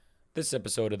This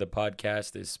episode of the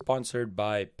podcast is sponsored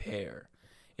by Pair.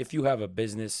 If you have a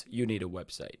business, you need a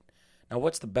website. Now,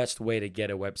 what's the best way to get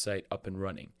a website up and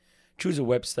running? Choose a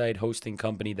website hosting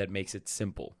company that makes it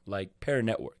simple, like Pair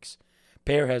Networks.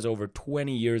 Pair has over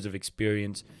 20 years of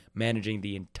experience managing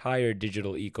the entire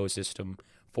digital ecosystem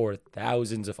for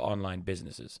thousands of online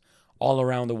businesses all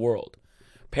around the world.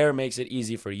 Pair makes it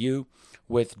easy for you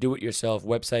with do-it-yourself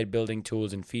website building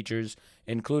tools and features,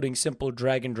 including simple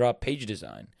drag-and-drop page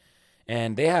design.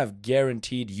 And they have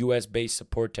guaranteed US-based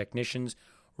support technicians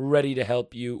ready to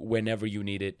help you whenever you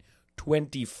need it,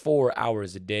 24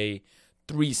 hours a day,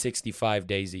 365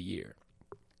 days a year.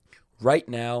 Right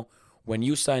now, when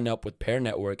you sign up with Pair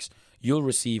Networks, you'll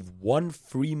receive 1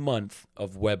 free month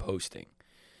of web hosting.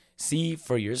 See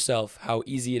for yourself how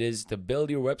easy it is to build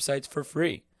your websites for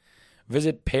free.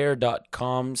 Visit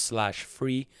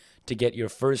pair.com/free to get your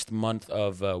first month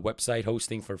of website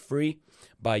hosting for free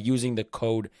by using the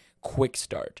code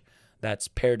QUICKSTART. That's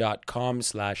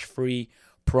pair.com/free,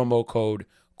 promo code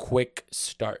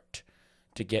QUICKSTART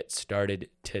to get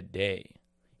started today.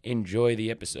 Enjoy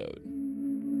the episode.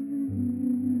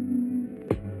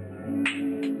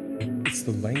 It's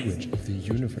the language of the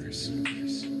universe.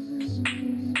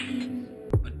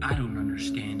 But I don't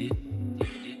understand it.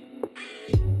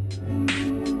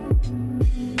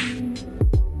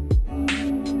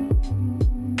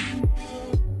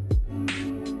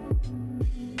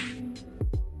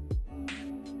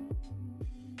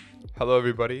 Hello,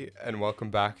 everybody, and welcome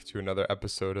back to another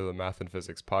episode of the Math and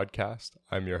Physics Podcast.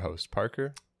 I'm your host,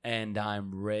 Parker. And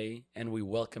I'm Ray, and we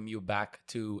welcome you back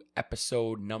to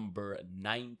episode number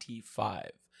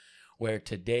 95, where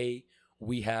today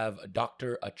we have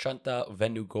Dr. Achanta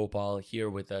Venugopal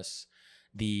here with us,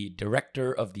 the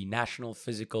director of the National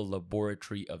Physical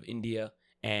Laboratory of India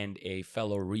and a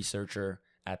fellow researcher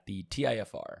at the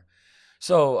TIFR.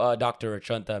 So, Dr.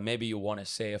 Achanta, maybe you want to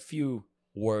say a few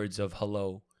words of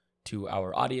hello to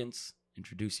our audience.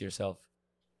 Introduce yourself.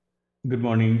 Good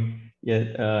morning.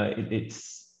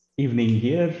 It's evening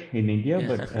here in India,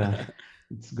 but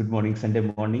it's good morning, Sunday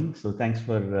morning. So thanks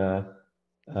for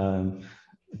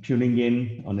tuning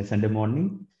in on a Sunday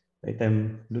morning. Right,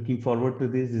 I'm looking forward to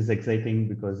this. This is exciting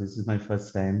because this is my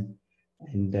first time,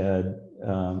 and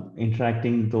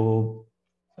interacting. Though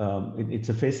it's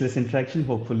a faceless interaction,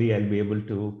 hopefully I'll be able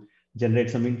to generate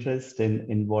some interest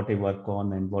in what I work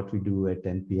on and what we do at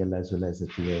NPL as well as at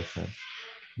TIFR.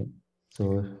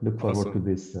 So look forward Awesome. to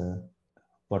this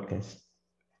podcast.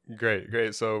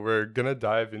 Great. So we're going to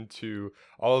dive into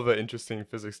all of the interesting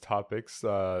physics topics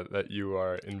that you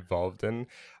are involved in.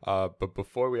 But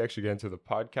before we actually get into the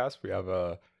podcast, we have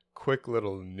a quick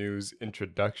little news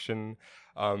introduction.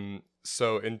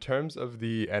 So in terms of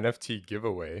the NFT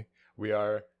giveaway, we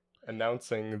are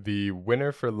announcing the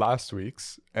winner for last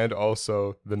week's and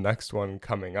also the next one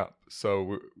coming up.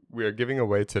 So we are giving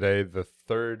away today the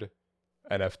third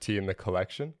NFT in the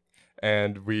collection,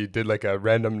 and we did like a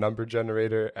random number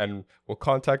generator, and we'll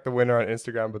contact the winner on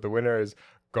Instagram, but the winner is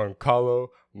Goncalo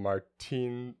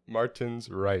Martins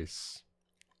Rice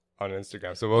on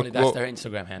Instagram. So that's their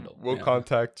Instagram handle. We'll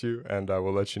contact you, and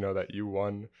we'll let you know that you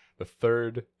won the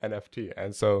third NFT.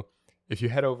 And so if you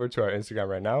head over to our Instagram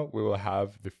right now, we will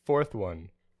have the fourth one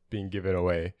being given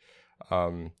away.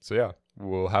 So yeah,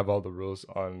 we'll have all the rules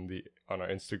on our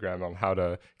Instagram on how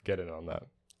to get in on that.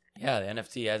 Yeah, the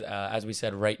NFT, as we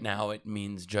said, right now it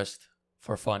means just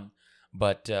for fun.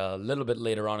 But a little bit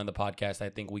later on in the podcast, I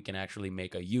think we can actually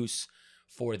make a use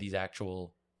for these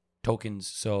actual tokens.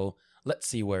 So let's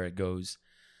see where it goes.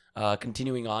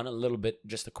 Continuing on a little bit,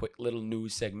 just a quick little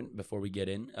news segment before we get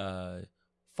in.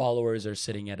 Followers are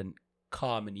sitting at an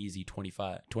calm and easy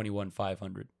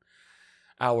 21,500.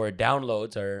 Our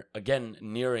downloads are again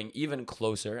nearing even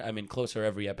closer. I mean, closer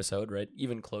every episode, right?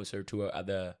 Even closer to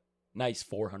the nice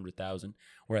 400,000.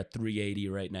 We're at 380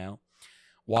 right now.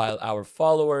 While our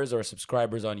followers or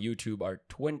subscribers on YouTube are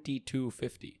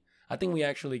 2,250. I think we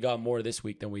actually got more this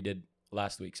week than we did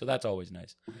last week. So that's always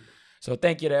nice. So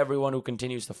thank you to everyone who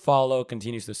continues to follow,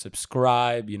 continues to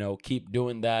subscribe. Keep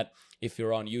doing that. If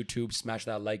you're on YouTube, smash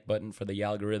that like button for the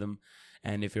algorithm.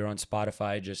 And if you're on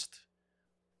Spotify, just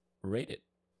rate it.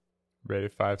 Rate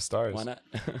it 5 stars. Why not?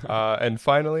 And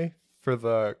finally, for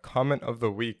the comment of the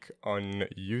week on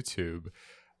YouTube,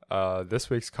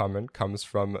 this week's comment comes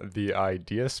from the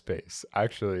Idea Space.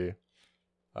 Actually,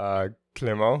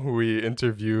 Clément, who we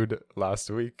interviewed last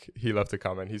week, he left a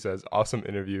comment. He says, "Awesome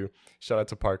interview. Shout out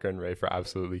to Parker and Ray for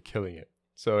absolutely killing it."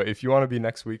 So if you want to be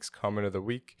next week's comment of the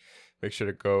week, make sure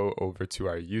to go over to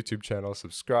our YouTube channel,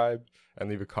 subscribe, and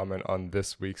leave a comment on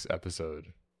this week's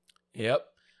episode. Yep.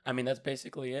 I mean, that's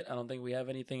basically it. I don't think we have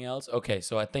anything else. Okay,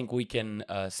 so I think we can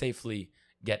safely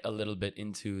get a little bit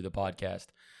into the podcast.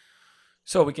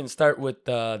 So we can start with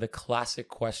the classic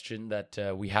question that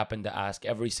we happen to ask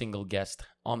every single guest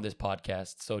on this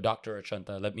podcast. So, Dr.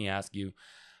 Achanta, let me ask you,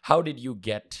 how did you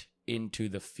get into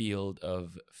the field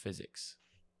of physics?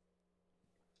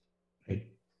 Right.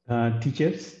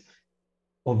 Teachers,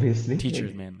 obviously.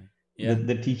 Teachers Like, mainly. Yeah.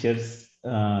 the teachers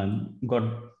got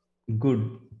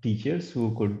good teachers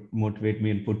who could motivate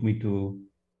me and put me to,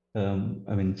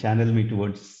 channel me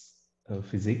towards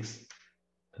physics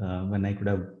when I could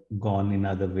have gone in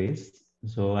other ways.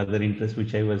 So other interest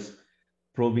which I was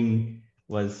probing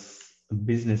was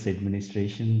business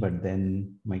administration, but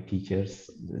then my teachers,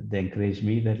 they encouraged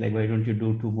me that, like, why don't you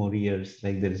do 2 more years?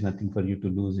 Like, there is nothing for you to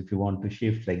lose. If you want to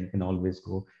shift, like, you can always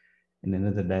go in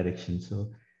another direction.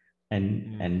 So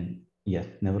and yeah,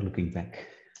 never looking back.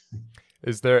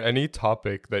 Is there any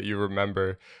topic that you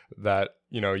remember that,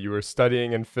 you were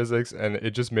studying in physics and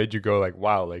it just made you go like,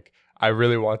 wow, like I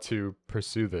really want to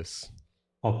pursue this?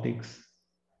 Optics.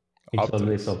 It's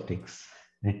always optics.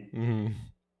 Mm-hmm.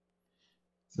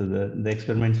 So the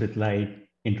experiments with light,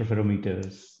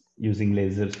 interferometers, using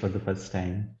lasers for the first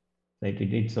time, right?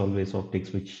 It's always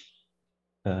optics which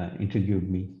intrigued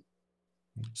me.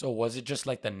 So was it just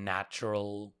like the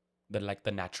naturality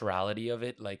of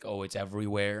it? Like, oh, it's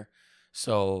everywhere.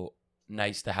 So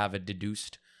nice to have it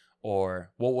deduced.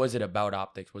 Or what was it about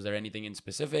optics? Was there anything in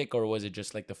specific, or was it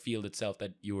just like the field itself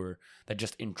that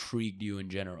just intrigued you in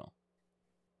general?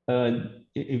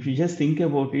 If you just think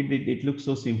about it, it looks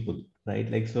so simple,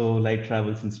 right? Like, so light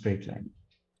travels in straight line,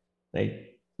 right?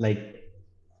 Like,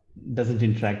 doesn't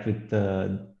interact with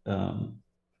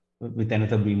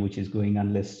another beam which is going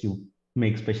unless you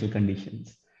make special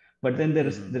conditions. But then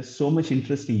there's so much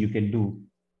interesting you can do,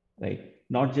 right?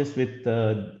 Not just with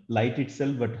light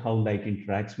itself, but how light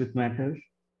interacts with matter.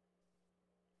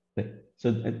 Right? So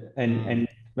and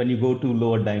when you go to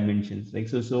lower dimensions, like,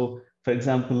 so for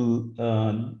example,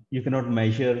 you cannot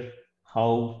measure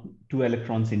how two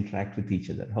electrons interact with each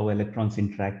other, how electrons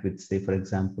interact with, say, for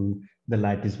example, the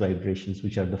lattice vibrations,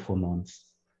 which are the phonons.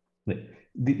 Right?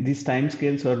 These time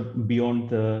scales are beyond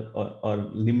the or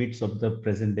limits of the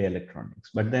present day electronics,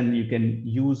 but then you can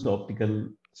use optical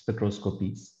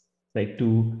spectroscopies, right,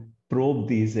 to probe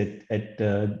these at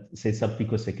say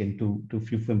sub-picosecond to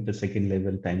few femtosecond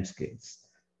level time scales,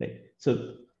 right?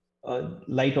 So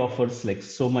light offers like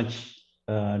so much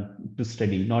to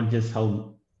study, not just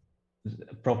how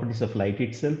properties of light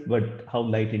itself, but how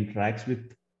light interacts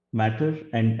with matter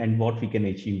and what we can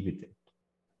achieve with it.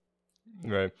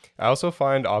 Right. I also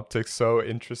find optics so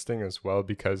interesting as well,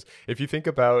 because if you think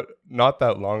about not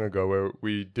that long ago where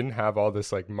we didn't have all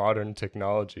this like modern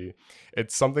technology,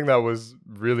 it's something that was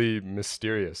really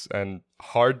mysterious and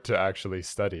hard to actually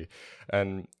study.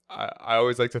 And I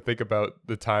always like to think about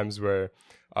the times where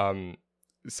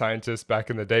scientists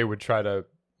back in the day would try to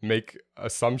make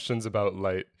assumptions about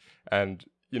light. And,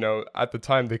 at the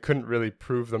time they couldn't really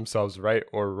prove themselves right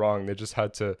or wrong. They just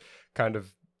had to kind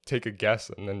of take a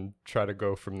guess and then try to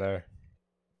go from there.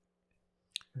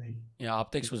 Right. Yeah,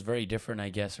 optics was very different, I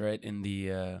guess, right? In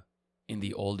the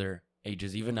older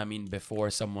ages. Even, I mean, before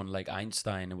someone like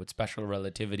Einstein with special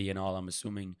relativity and all, I'm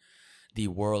assuming the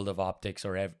world of optics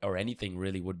or anything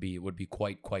really would be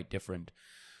quite different.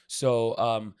 So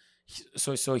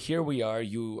so here we are.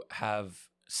 You have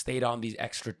stayed on these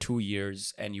extra 2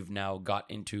 years and you've now got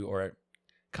into or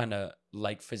kind of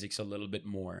like physics a little bit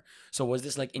more. So was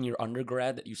this like in your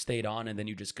undergrad that you stayed on and then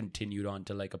you just continued on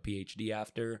to like a PhD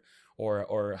after,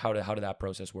 or how did that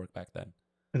process work back then?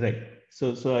 Right.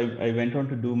 So I went on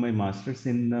to do my master's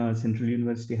in Central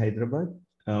University Hyderabad,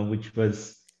 which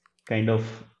was kind of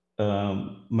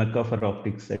mecca for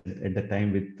optics at the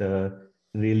time, with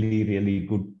really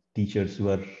good teachers who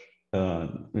are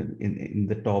in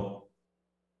the top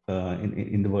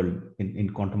in the world in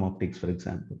quantum optics, for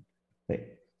example. Right.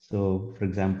 So, for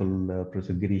example,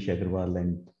 Professor Girish Agarwal,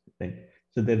 and right.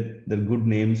 So they're good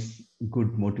names,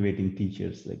 good motivating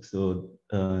teachers. Like, so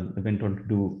I went on to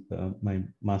do my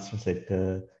master's at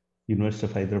University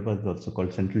of Hyderabad, also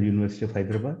called Central University of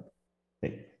Hyderabad.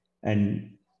 Right.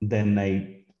 And then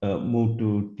I moved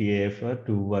to TAFR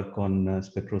to work on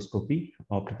spectroscopy,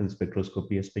 optical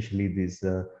spectroscopy, especially these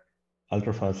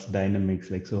ultrafast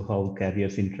dynamics, like, so how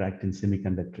carriers interact in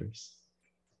semiconductors.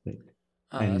 Right.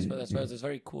 That's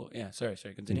very cool. Yeah, sorry,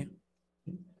 continue.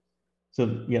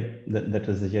 So yeah, that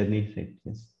was the journey, right?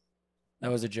 Yes.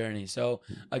 That was a journey. So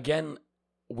again,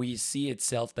 we see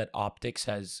itself that optics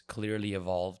has clearly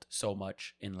evolved so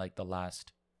much in like the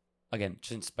last again,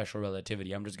 since special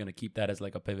relativity, I'm just going to keep that as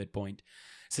like a pivot point.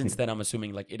 Since then, I'm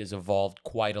assuming like it has evolved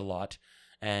quite a lot.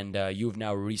 And you've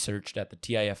now researched at the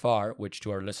TIFR, which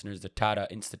to our listeners, the Tata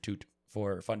Institute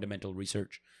for Fundamental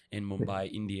Research in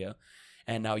Mumbai, India.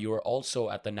 And now you are also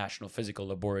at the National Physical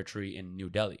Laboratory in New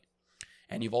Delhi.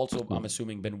 And you've also, I'm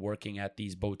assuming, been working at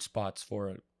these both spots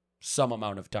for some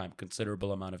amount of time,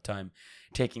 considerable amount of time,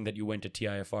 taking that you went to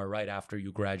TIFR right after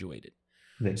you graduated.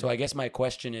 Right. So I guess my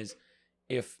question is,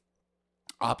 if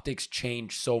optics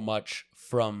changed so much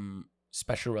from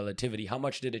special relativity, how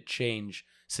much did it change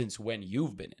since when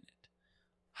you've been in it?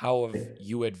 How have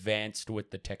you advanced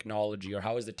with the technology, or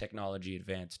how has the technology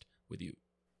advanced with you?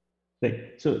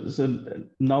 Right. So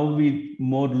now we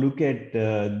more look at,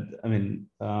 the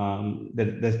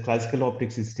classical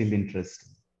optics is still interesting,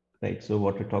 right? So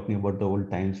what we're talking about the old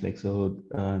times, like,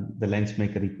 the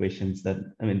Lensmaker equations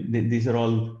these are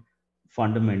all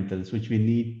fundamentals which we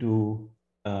need to,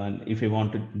 if we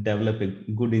want to develop a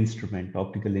good instrument,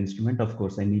 optical instrument, of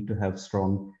course, I need to have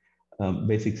strong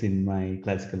basics in my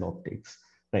classical optics.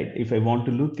 Right. If I want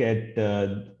to look at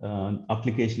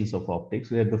applications of optics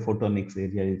where the photonics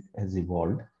area has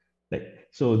evolved,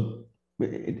 so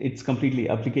it's completely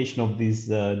application of these.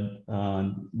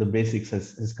 The basics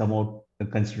has come out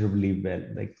considerably well,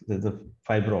 like the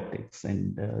fiber optics,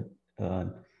 and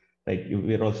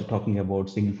we're also talking about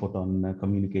single photon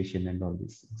communication and all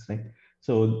these things, right?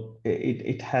 So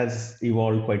it has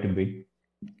evolved quite a bit,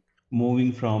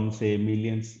 moving from, say,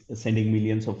 sending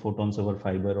millions of photons over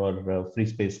fiber or free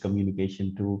space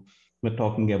communication to, we're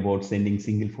talking about sending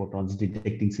single photons,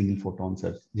 detecting single photons,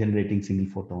 or generating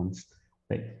single photons,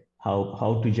 right?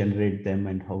 How to generate them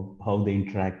and how they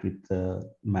interact with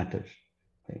matter,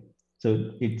 right?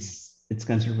 So it's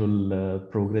considerable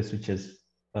progress which has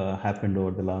happened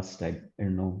over the last,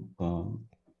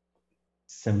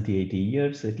 70, 80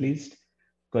 years at least,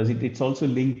 because it's also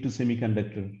linked to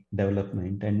semiconductor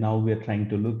development. And now we're trying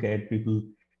to look at, people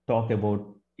talk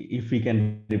about if we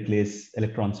can replace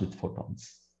electrons with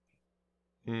photons.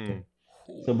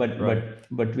 So, but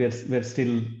we're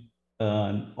still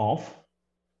off,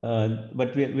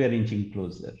 but we're inching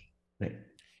closer, right?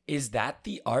 Is that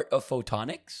the art of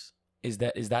photonics? Is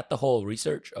that the whole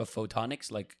research of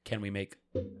photonics? Like, can we make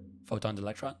photons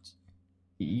electrons?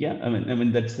 Yeah, I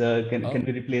mean that's can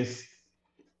we replace,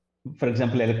 for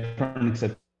example, electronic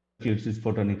circuits with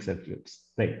photonic circuits,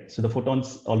 right? So the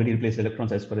photons already replace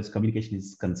electrons as far as communication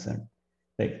is concerned,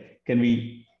 right? Can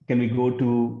we go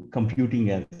to computing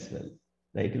as well,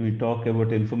 right? When we talk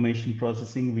about information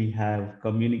processing, we have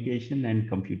communication and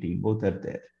computing, both are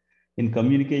there. In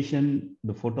communication,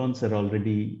 the photons are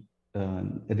already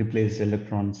replaced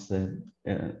electrons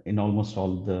in almost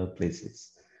all the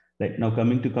places. Right now,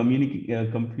 coming to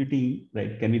computing,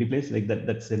 right? Can we replace, like that?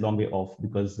 That's a long way off,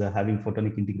 because having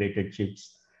photonic integrated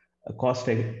chips, cost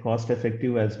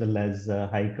effective as well as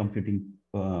high computing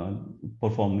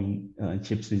performing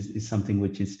chips is something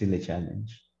which is still a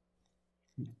challenge.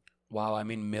 Wow, I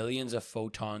mean, millions of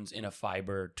photons in a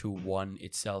fiber to one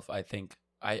itself. I think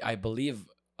I believe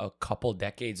a couple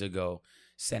decades ago,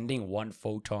 sending one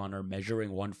photon or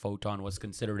measuring one photon was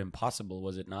considered impossible.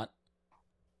 Was it not?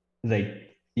 Right.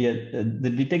 Yeah, the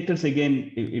detectors,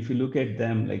 again, if you look at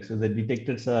them, like, so the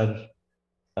detectors are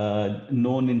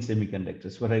known in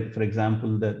semiconductors. For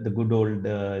example, the good old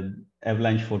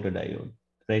avalanche photodiode,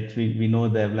 right? We know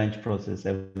the avalanche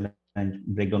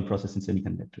breakdown process in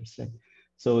semiconductors, right?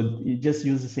 So you just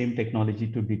use the same technology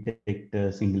to detect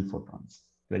single photons.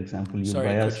 For example, you Sorry,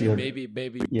 bias could you your maybe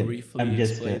yeah. briefly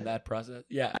explain that process?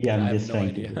 Yeah, Yeah, I I'm have just no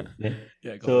trying to idea. do it. Yeah.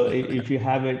 Yeah, go So for it. if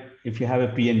you have a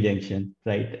p-n junction,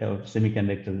 right, of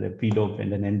semiconductor, a p-dope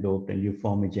and an n-dope, and you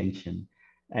form a junction,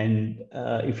 and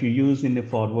if you use in a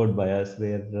forward bias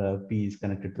where p is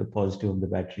connected to the positive of the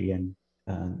battery and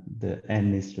the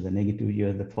n is to the negative, you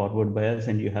have the forward bias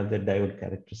and you have the diode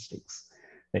characteristics,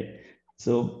 right?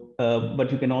 So, but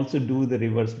you can also do the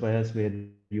reverse bias where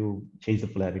you change the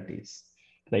polarities.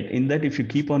 Right. In that, if you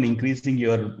keep on increasing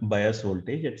your bias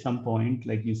voltage, at some point,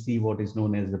 like, you see what is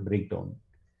known as the breakdown.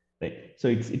 Right. So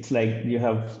it's like you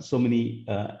have so many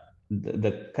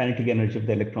the kinetic energy of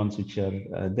the electrons which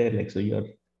are there. Like, so you're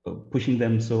pushing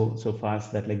them so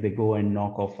fast that, like, they go and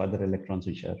knock off other electrons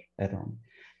which are around.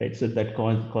 Right. So that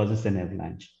causes an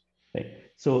avalanche. Right.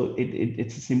 So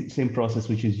it's the same process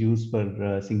which is used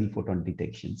for single photon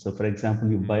detection. So, for example,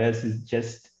 your bias is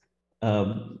just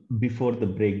before the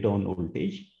breakdown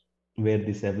voltage, where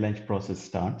this avalanche process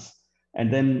starts,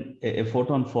 and then a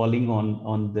photon falling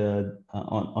on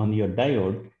your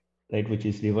diode, right, which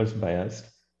is reverse biased,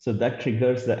 so that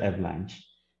triggers the avalanche,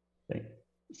 right?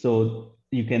 So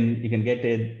you can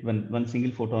get one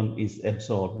single photon is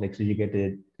absorbed, like so you get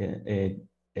a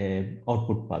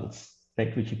output pulse,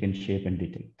 right, which you can shape and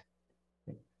detect.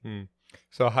 Hmm.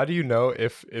 So how do you know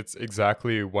if it's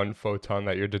exactly one photon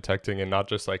that you're detecting and not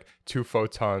just like two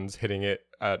photons hitting it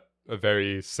at a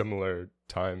very similar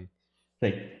time?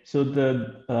 Right. So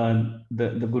the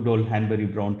good old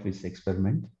Hanbury-Braun-Twist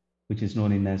experiment, which is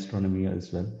known in astronomy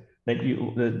as well. Like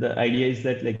the idea is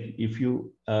that like if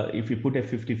you put a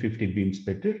 50-50 beam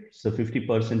splitter, so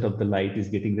 50% of the light is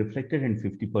getting reflected and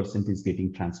 50% is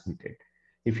getting transmitted.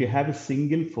 If you have a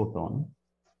single photon,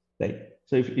 right?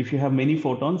 So if you have many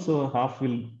photons, so half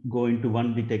will go into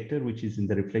one detector, which is in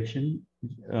the reflection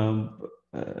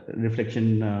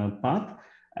path,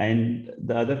 and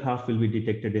the other half will be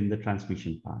detected in the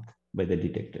transmission path by the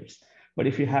detectors. But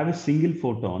if you have a single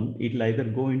photon, it'll either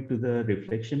go into the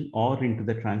reflection or into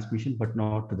the transmission, but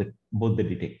not to both the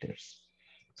detectors.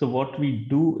 So what we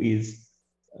do is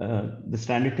the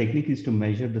standard technique is to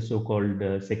measure the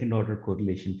so-called second order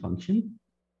correlation function,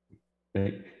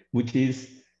 right? Which is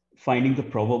finding the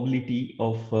probability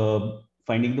of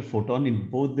finding the photon in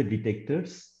both the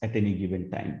detectors at any given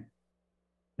time,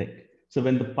 right? So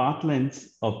when the path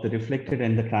lengths of the reflected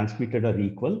and the transmitted are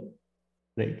equal,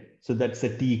 right? So that's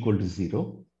a t equal to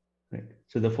 0, right?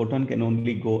 So the photon can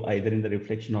only go either in the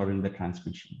reflection or in the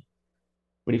transmission.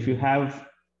 But if you have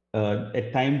a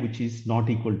time which is not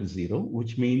equal to 0,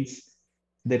 which means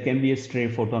there can be a stray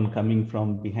photon coming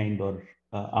from behind or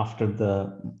after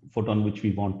the photon which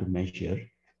we want to measure.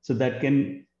 So that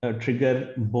can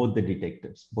trigger both the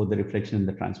detectors, both the reflection and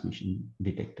the transmission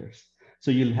detectors. So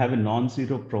you'll have a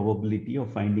non-zero probability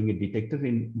of finding a detector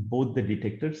in both the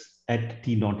detectors at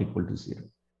t not equal to 0.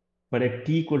 But at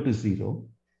t equal to 0,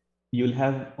 you'll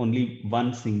have only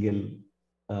one single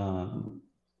um,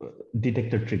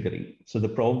 detector triggering. So the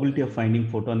probability of finding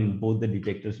photon in both the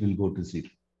detectors will go to 0.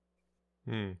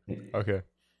 Hmm. Okay.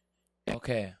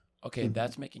 Okay,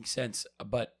 that's making sense.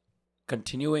 But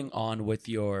continuing on with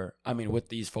with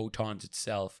these photons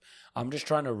itself, I'm just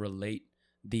trying to relate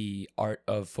the art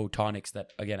of photonics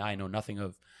that, again, I know nothing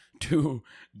of to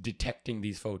detecting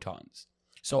these photons.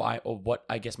 So what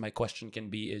I guess my question can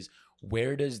be is,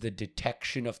 where does the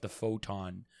detection of the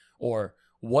photon, or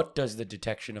what does the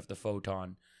detection of the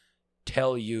photon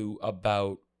tell you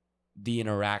about the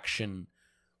interaction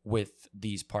with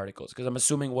these particles? Because I'm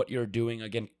assuming what you're doing,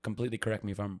 again, completely correct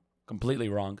me if I'm completely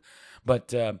wrong,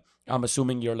 but I'm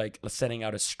assuming you're like sending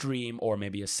out a stream or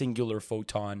maybe a singular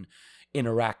photon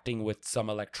interacting with some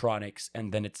electronics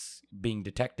and then it's being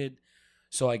detected.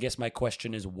 So I guess my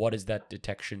question is, what is that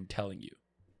detection telling you?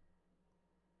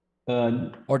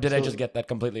 Or did I just get that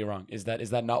completely wrong? Is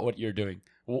that not what you're doing?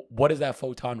 What is that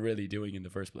photon really doing in the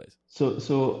first place? So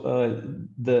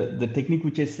the technique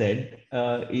which I said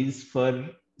is for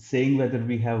saying whether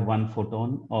we have one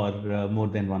photon or more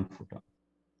than one photon,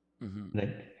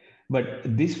 right? But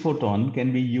this photon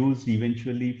can be used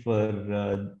eventually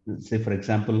for, say, for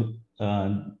example,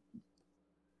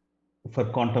 for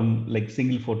quantum, like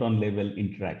single photon level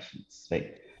interactions,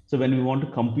 right? So when we want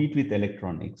to compete with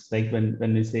electronics, like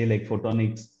when we say like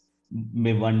photonics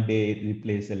may one day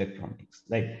replace electronics,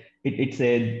 like it's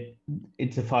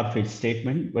a far-fetched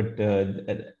statement, but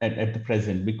at the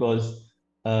present, because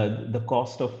the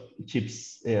cost of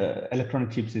chips,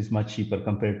 electronic chips is much cheaper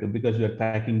compared to, because we are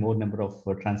packing more number of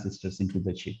transistors into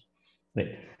the chip,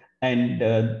 right? And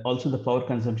also the power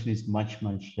consumption is much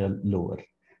lower.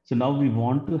 So now we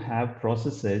want to have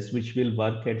processes which will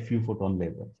work at few photon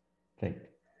level, right?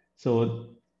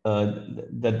 So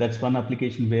that's one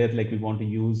application where like we want to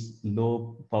use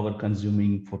low power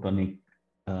consuming photonic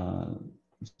uh,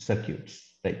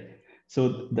 circuits, right?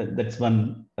 So that's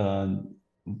one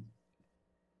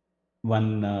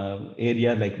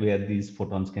area like where these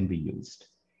photons can be used.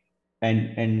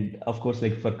 And of course,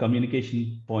 like for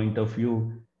communication point of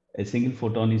view, a single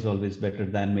photon is always better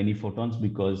than many photons,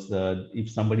 because if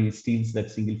somebody steals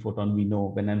that single photon, we know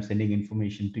when I'm sending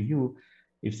information to you,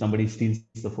 if somebody steals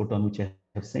the photon which I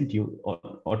have sent you,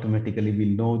 automatically we'll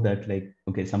know that like,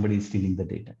 okay, somebody is stealing the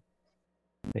data,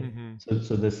 right?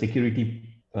 So the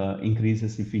security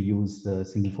increases if we use the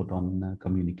single photon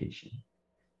communication.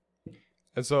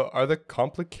 And so, are the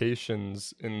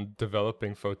complications in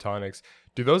developing photonics,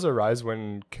 do those arise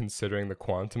when considering the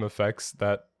quantum effects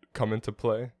that come into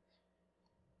play?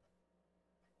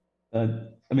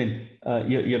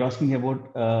 You're asking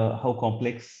about how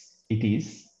complex it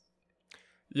is.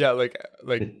 Yeah, like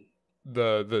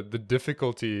the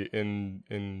difficulty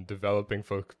in developing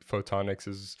photonics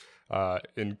is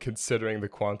in considering the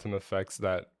quantum effects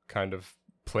that kind of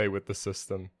play with the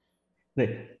system.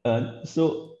 Right.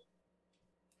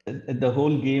 the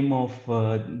whole game of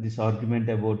this argument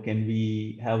about can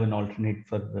we have an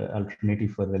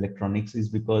alternative for electronics is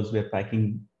because we're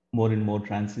packing more and more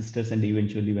transistors, and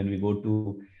eventually when we go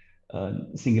to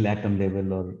single atom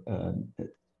level, or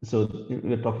so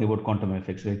we're talking about quantum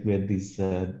effects, right, where these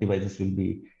devices will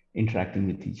be interacting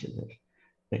with each other,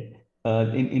 right?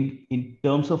 In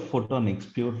terms of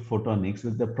photonics, pure photonics,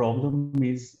 the problem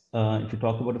is if you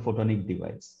talk about a photonic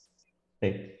device,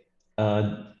 right?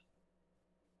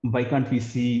 Why can't we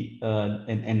see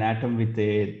an atom with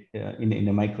in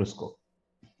a microscope,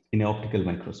 in an optical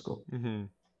microscope? Mm-hmm.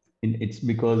 It's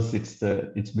because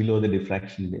it's below the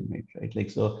diffraction limit, right?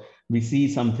 Like, so we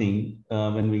see something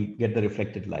when we get the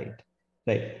reflected light,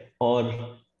 right?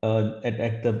 Or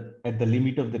at the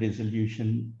limit of the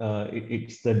resolution,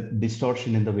 it's the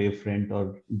distortion in the wavefront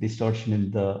or distortion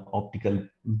in the optical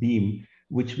beam,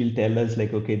 which will tell us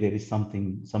like, okay, there is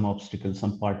something, some obstacle,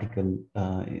 some particle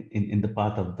in the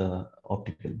path of the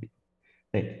optical beam,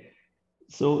 right?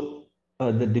 So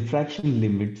the diffraction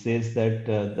limit says that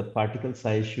the particle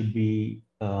size should be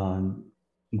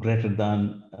greater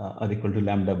than or equal to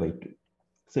lambda by 2.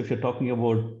 So if you're talking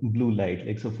about blue light,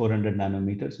 like so 400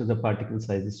 nanometers, so the particle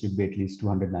sizes should be at least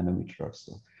 200 nanometer or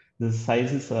so. The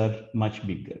sizes are much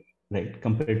bigger, right?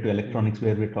 Compared to electronics,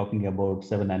 where we're talking about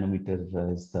 7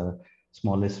 nanometers is the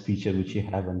smallest feature which you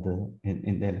have in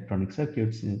the electronic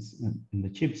circuits in the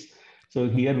chips. So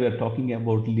here we are talking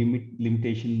about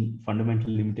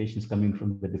fundamental limitations coming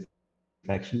from the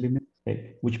diffraction limit,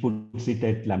 right, which puts it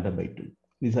at lambda by 2.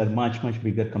 These are much, much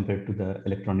bigger compared to the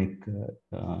electronic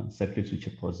circuits which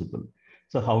are possible.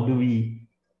 So how do we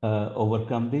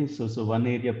overcome this? So one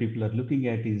area people are looking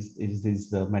at is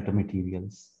these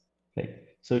metamaterials, right?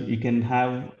 So you can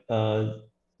have,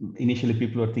 initially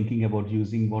people are thinking about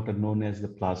using what are known as the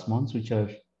plasmons, which are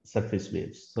surface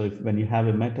waves. So when you have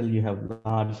a metal, you have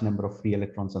large number of free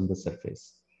electrons on the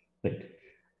surface, right?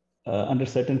 Under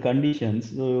certain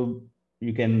conditions, so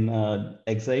you can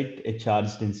excite a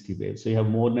charge density wave. So you have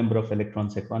more number of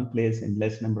electrons at one place and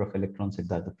less number of electrons at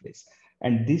the other place.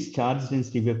 And this charge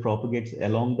density wave propagates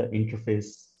along the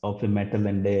interface of a metal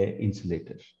and a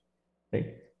insulator,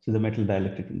 right? So the metal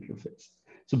dielectric interface.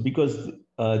 So because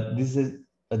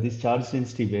this charge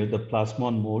density wave, the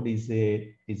plasmon mode is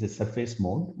a surface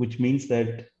mode, which means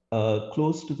that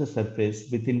close to the surface,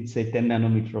 within say 10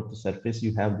 nanometer of the surface,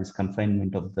 you have this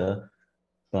confinement of the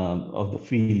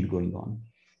field going on.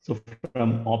 So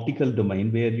from optical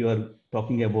domain, where you are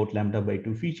talking about lambda by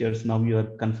 2 features, now you are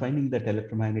confining that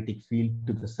electromagnetic field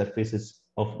to the surfaces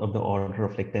of the order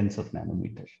of like tens of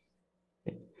nanometers.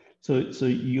 Okay. So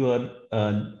you are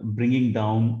bringing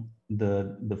down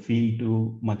the field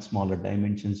to much smaller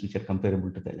dimensions, which are comparable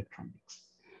to the electronics.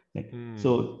 Right?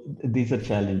 So these are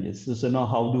challenges. So now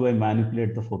how do I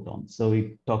manipulate the photons? So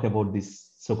we talk about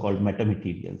these so-called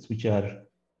metamaterials, which are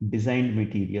designed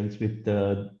materials with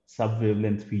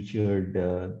sub-wavelength featured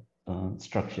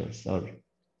structures, or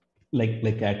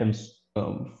like atoms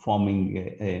forming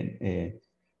a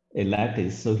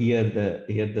lattice. So here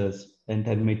the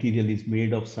entire material is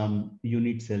made of some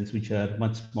unit cells which are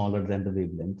much smaller than the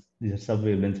wavelength. These are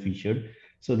sub-wavelength featured,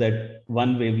 so that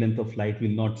one wavelength of light will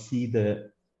not see the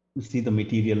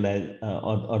material as,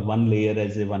 or one layer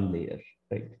as a one layer,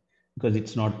 right? Because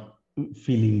it's not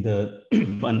feeling the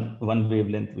one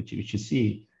wavelength which you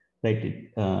see, right?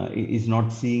 It is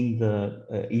not seeing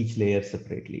the each layer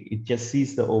separately. It just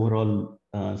sees the overall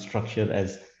structure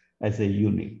as a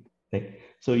unit, right?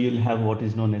 So you'll have what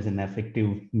is known as an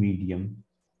effective medium,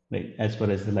 right? As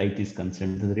far as the light is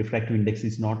concerned, the refractive index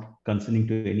is not concerning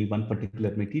to any one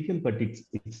particular material, but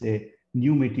it's a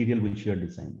new material which you're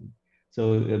designing.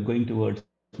 So going towards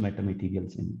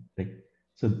metamaterials, right?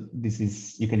 So this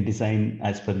is, you can design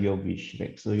as per your wish,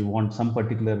 right? So you want some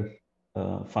particular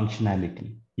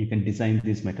functionality, you can design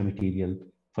this metamaterial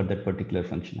for that particular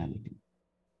functionality.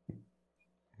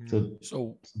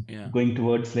 So yeah, going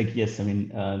towards like, yes, I mean,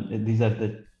 these are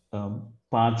the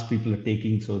paths people are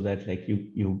taking, so that like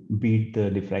you beat the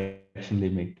diffraction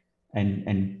limit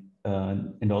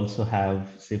and also have,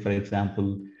 say, for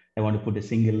example, I want to put a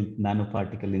single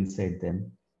nanoparticle inside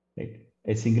them, right?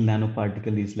 A single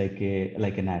nanoparticle is like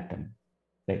an atom,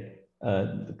 right?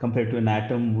 Compared to an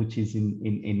atom which is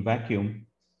in vacuum,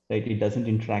 right? It doesn't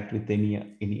interact with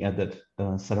any other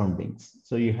surroundings.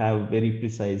 So you have very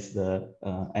precise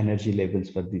energy levels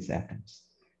for these atoms,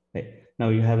 right? Now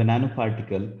you have a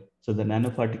nanoparticle. So the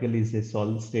nanoparticle is a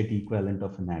solid state equivalent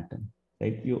of an atom,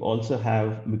 right? You also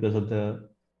have, because of the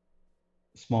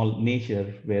small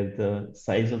nature, where the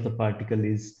size of the particle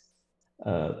is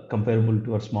comparable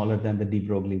to or smaller than the de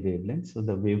Broglie wavelength. So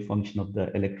the wave function of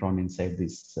the electron inside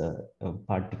this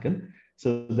particle.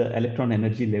 So the electron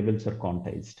energy levels are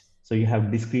quantized. So you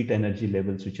have discrete energy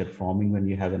levels which are forming when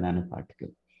you have a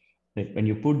nanoparticle. Right? When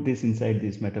you put this inside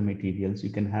these metamaterials,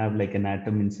 you can have like an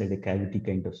atom inside a cavity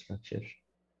kind of structure.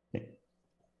 Right?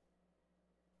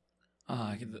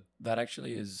 That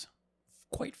actually is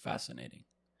quite fascinating,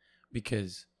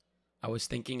 because I was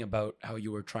thinking about how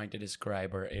you were trying to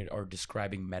describe or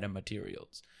describing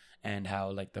metamaterials, and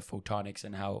how like the photonics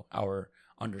and how our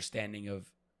understanding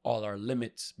of all our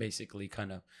limits basically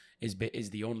kind of is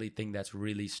the only thing that's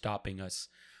really stopping us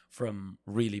from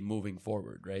really moving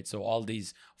forward, right? So all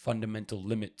these fundamental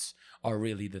limits are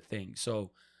really the thing.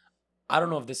 So I don't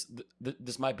know if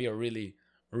this might be a really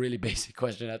basic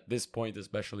question at this point,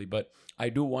 especially, but I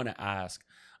do want to ask,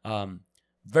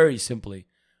 very simply,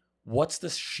 what's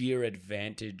the sheer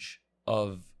advantage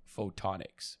of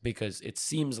photonics? Because it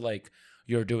seems like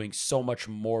you're doing so much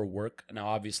more work now.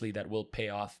 Obviously, that will pay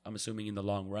off, I'm assuming, in the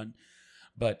long run.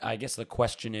 But I guess the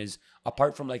question is,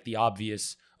 apart from like the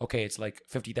obvious, okay, it's like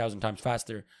 50,000 times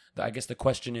faster. I guess the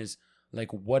question is,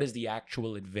 like, what is the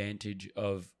actual advantage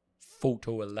of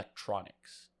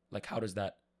photoelectronics? Like, how does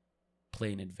that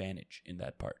play an advantage in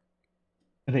that part?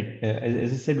 Right.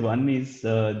 As I said, one is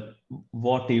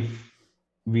what if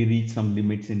we reach some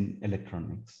limits in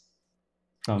electronics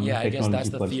Yeah, from I guess that's technology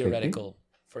the perspective, theoretical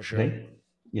for sure. right?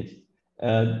 Yes.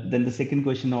 Then the second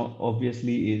question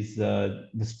obviously is the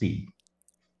speed,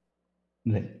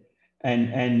 right?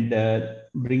 And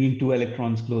bringing two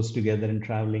electrons close together and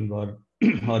traveling, or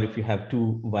or if you have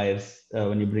two wires,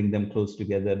 when you bring them close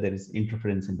together, there is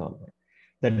interference and all that.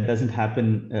 That doesn't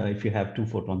happen if you have two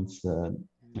photons. I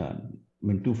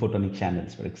mean, two photonic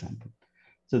channels, for example.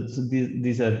 So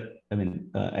these are, I mean,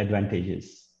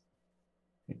 advantages.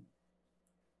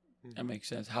 That makes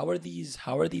sense. How are these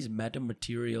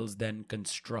metamaterials then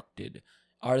constructed?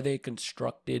 Are they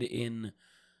constructed in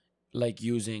like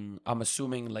using, I'm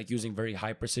assuming, like using very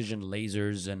high precision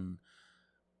lasers and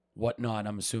whatnot?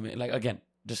 I'm assuming, like, again,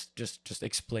 just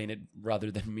explain it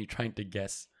rather than me trying to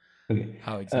guess Okay.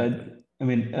 how exactly. I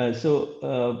mean,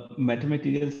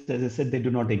 metamaterials, as I said, they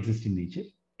do not exist in nature.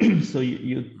 So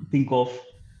you think of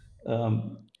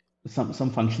um, some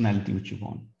functionality which you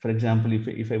want. For example,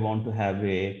 if I want to have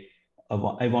I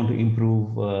want to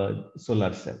improve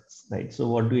solar cells, right? So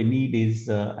what do I need is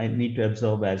I need to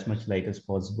absorb as much light as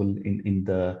possible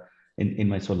in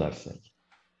my solar cell,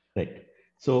 right?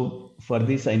 So for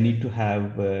this, I need to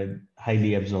have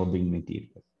highly absorbing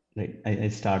material, right? I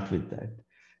start with that.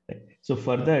 Right. So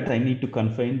for that, I need to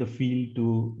confine the field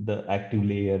to the active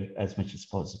layer as much as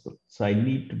possible. So I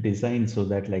need to design so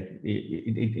that like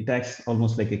it acts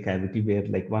almost like a cavity where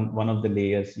like one of the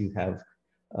layers you have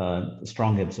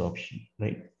strong absorption,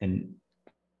 right? And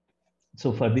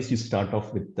so for this, you start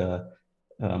off with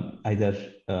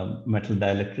either metal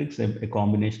dielectrics, a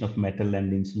combination of metal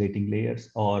and insulating layers,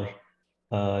 or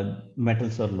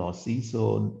metals are lossy.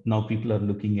 So now people are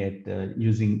looking at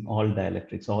using all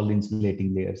dielectrics, all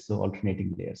insulating layers, so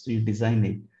alternating layers. So you design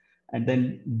it. And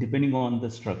then depending on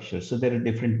the structure, so there are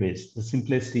different ways. The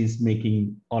simplest is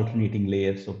making alternating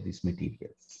layers of these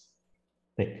materials.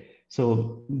 Right.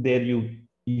 So there you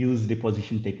use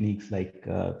deposition techniques like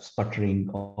sputtering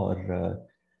or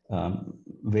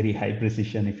very high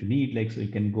precision if you need, like, so you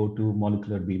can go to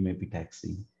molecular beam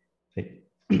epitaxy. Right.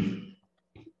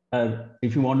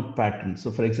 If you want patterns,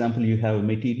 so for example, you have a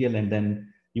material and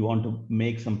then you want to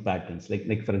make some patterns,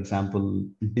 like for example,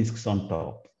 discs on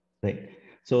top, right?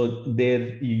 So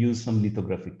there you use some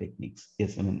lithographic techniques.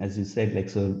 Yes, I mean, as you said, like,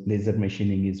 so laser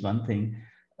machining is one thing,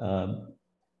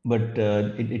 but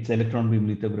its electron beam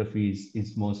lithography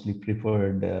is mostly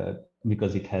preferred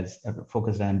because it has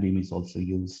focused ion beam is also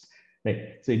used,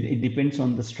 right? So it depends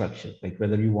on the structure, like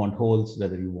whether you want holes,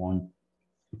 whether you want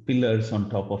pillars on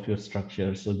top of your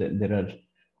structure. So that there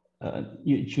are,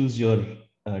 you choose your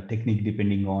technique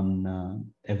depending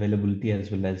on availability as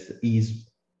well as ease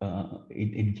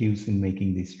it gives in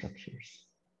making these structures.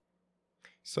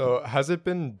 So has it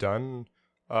been done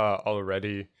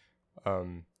already?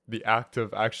 The act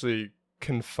of actually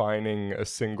confining a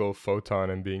single photon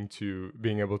and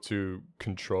being able to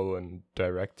control and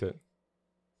direct it.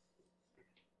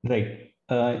 Right.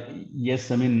 Yes,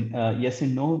 I mean, yes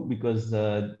and no, because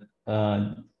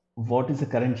what is the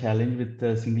current challenge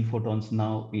with single photons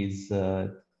now is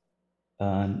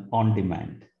on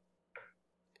demand.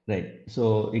 Right.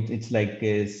 So it's like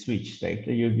a switch, right?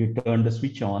 You turn the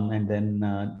switch on and then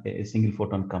a single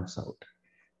photon comes out,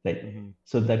 right? Mm-hmm.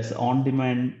 So that's on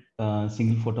demand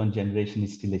single photon generation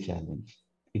is still a challenge.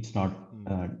 It's not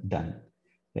done,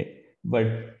 right?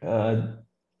 But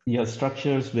you have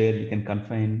structures where you can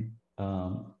confine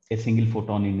a single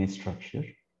photon in a structure,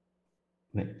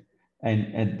 right?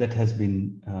 and that has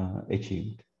been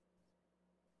achieved.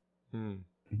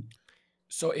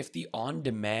 So if the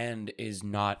on-demand is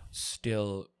not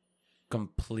still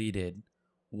completed,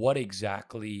 what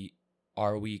exactly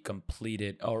are we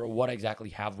completed, or what exactly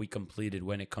have we completed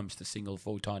when it comes to single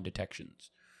photon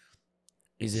detections?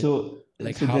 Is it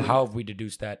how have we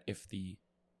deduced that if the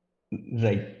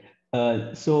right?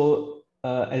 As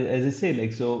I say,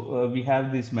 we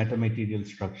have these metamaterial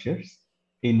structures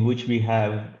in which we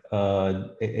have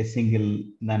a single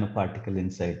nanoparticle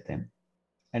inside them.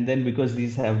 And then because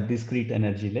these have discrete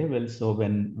energy levels, so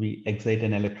when we excite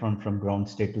an electron from ground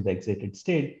state to the excited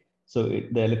state, so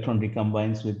the electron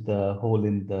recombines with the hole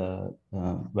in the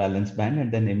valence band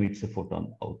and then emits a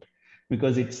photon out.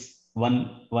 Because it's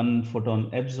one photon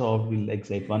absorbed will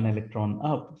excite one electron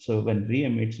up. So when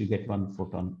re-emits, you get one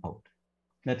photon out.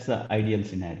 That's the ideal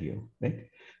scenario, right?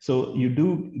 So you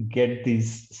do get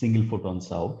these single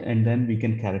photons out, and then we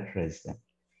can characterize them,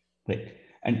 right?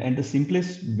 And the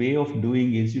simplest way of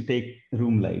doing is you take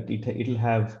room light. It'll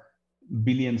have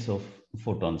billions of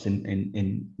photons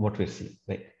in what we're seeing,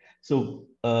 right? So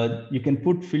you can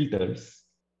put filters,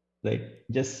 right?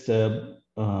 Just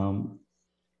some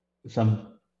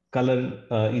color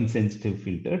insensitive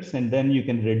filters, and then you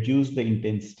can reduce the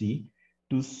intensity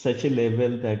to such a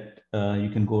level that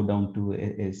you can go down to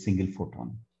a single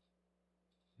photon.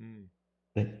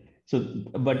 Right. So,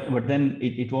 but then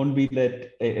it won't be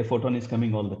that a photon is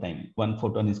coming all the time. One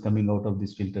photon is coming out of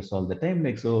these filters all the time.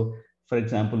 Like, so for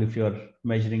example, if you're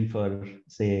measuring for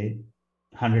say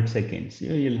 100 seconds,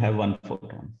 you'll have one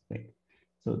photon, right?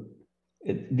 So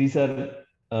these are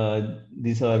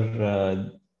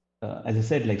as I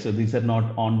said, so these are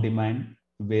not on demand.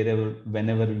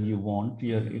 Whenever you want,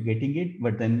 you're getting it,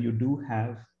 but then you do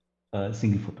have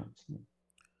single photons.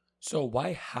 So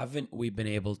why haven't we been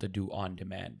able to do on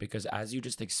demand? Because as you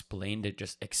just explained it,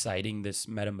 just exciting this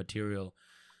metamaterial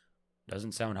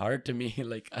doesn't sound hard to me.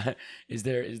 Like, is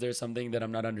there something that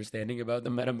I'm not understanding about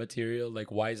the metamaterial?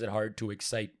 Like, why is it hard to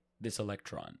excite this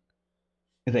electron?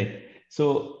 Right.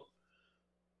 So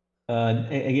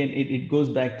again, it goes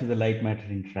back to the light matter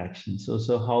interaction. So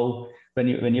how when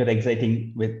you're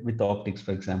exciting with optics,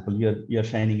 for example, you're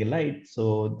shining a light,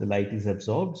 so the light is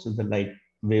absorbed, so the light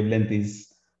wavelength is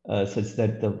such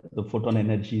that the photon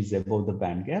energy is above the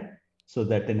band gap, so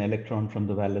that an electron from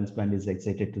the valence band is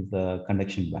excited to the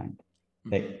conduction band,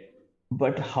 right?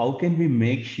 But how can we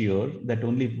make sure that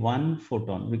only one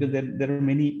photon, because there are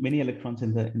many electrons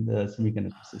in the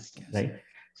semiconductor system, right?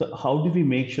 So how do we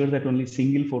make sure that only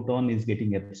single photon is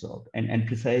getting absorbed and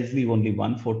precisely only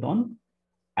one photon,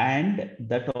 and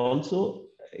that also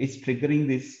is triggering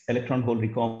this electron hole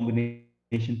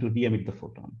recombination to re-emit the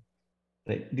photon,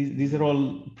 right? These are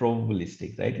all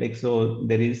probabilistic, right? Like, so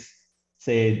there is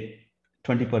say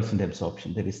 20%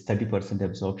 absorption, there is 30%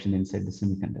 absorption inside the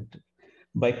semiconductor.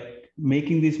 By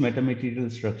making this metamaterial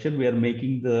structure, we are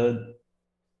making the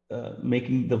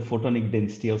photonic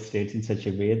density of states in such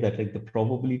a way that like the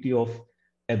probability of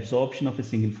absorption of a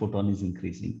single photon is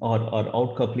increasing, or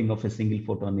outcoupling of a single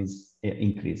photon is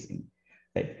increasing,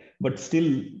 right? But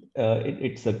still,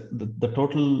 it's the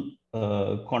total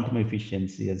quantum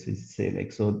efficiency, as we say,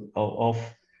 like, so of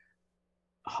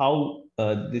how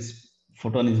this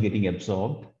photon is getting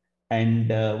absorbed, and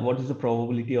what is the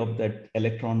probability of that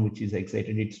electron which is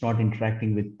excited, it's not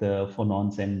interacting with the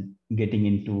phonons and getting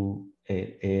into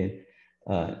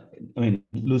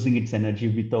losing its energy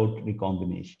without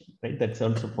recombination, right? That's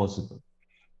also possible.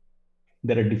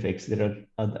 There are defects. There are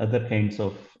other kinds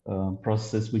of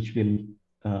processes which will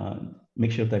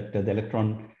make sure that the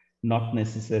electron not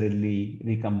necessarily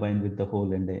recombine with the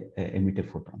hole and emit a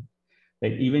photon.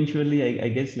 Right? Eventually, I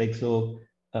guess, like, so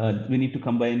we need to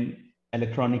combine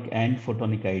electronic and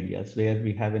photonic ideas, where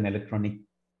we have an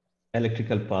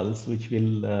electrical pulse which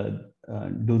will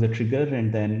do the trigger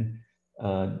and then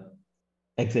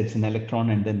exits an electron,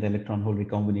 and then the electron hole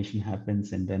recombination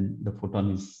happens, and then the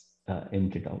photon is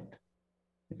emitted out.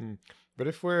 But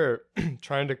if we're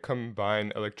trying to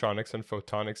combine electronics and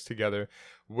photonics together,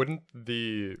 wouldn't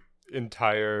the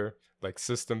entire like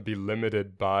system be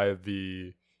limited by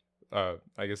the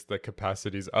I guess the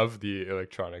capacities of the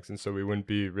electronics, and so we wouldn't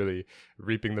be really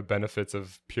reaping the benefits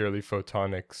of purely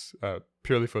photonic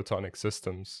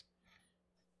systems?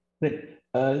 Right.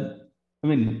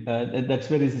 That's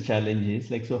where is the challenge is,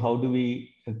 like, so how do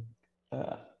we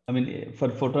for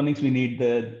photonics we need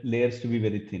the layers to be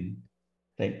very thin,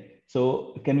 right?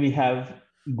 So can we have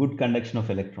good conduction of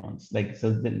electrons, like, so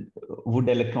then would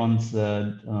electrons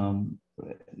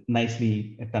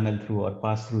nicely tunnel through or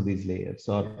pass through these layers,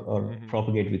 or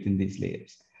propagate within these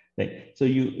layers, right? So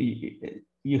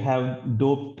you have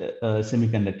doped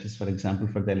semiconductors, for example,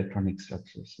 for the electronic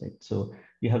structures, right? So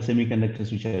you have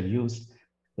semiconductors which are used,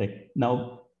 right?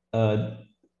 Now,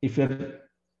 if you're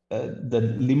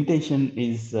the limitation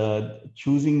is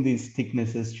choosing these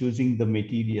thicknesses, choosing the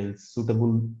materials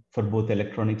suitable for both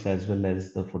electronics as well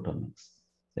as the photonics.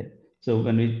 Right? So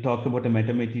when we talk about a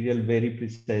metamaterial, very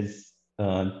precise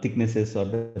thicknesses or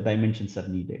the dimensions are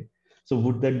needed. So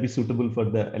would that be suitable for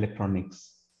the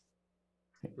electronics?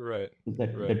 Right.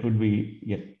 That would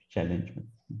be challenge.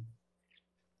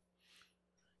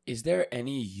 Is there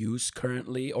any use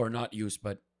currently, or not use,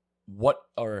 but what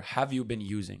or have you been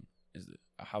using? Is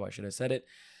how I should have said it.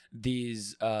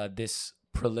 This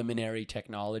preliminary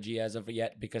technology as of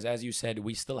yet, because as you said,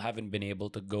 we still haven't been able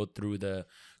to go through the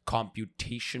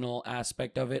computational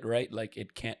aspect of it, right? Like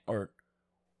it can't, or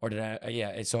did I?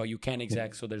 Yeah. So you can't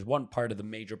exact. So there's one part of the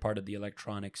major part of the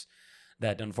electronics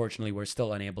that unfortunately we're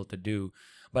still unable to do.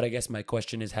 But I guess my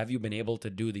question is, have you been able to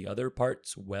do the other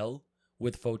parts well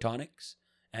with photonics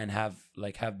and have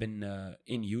been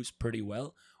in use pretty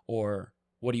well, or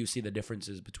what do you see the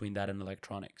differences between that and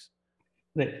electronics?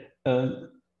 Right.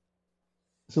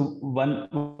 So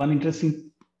one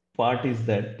interesting part is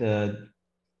that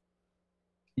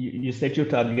you set your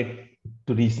target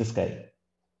to reach the sky,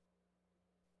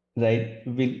 right?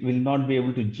 Will not be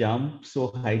able to jump so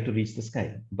high to reach the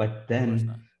sky, but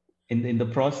then in the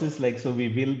process, like, so we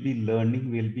will be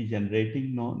learning, we'll be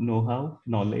generating know-how,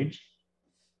 knowledge,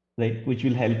 right, which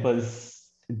will help us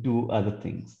do other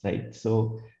things, right?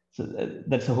 So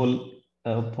that's the whole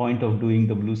point of doing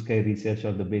the blue sky research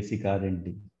or the basic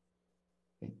R&D.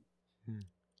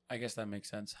 I guess that makes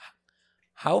sense.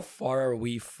 How far are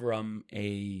we from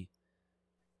a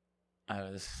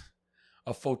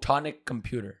photonic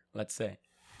computer, let's say?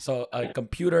 So a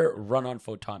computer run on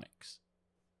photonics.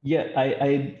 Yeah,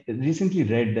 I recently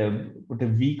read about a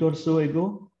week or so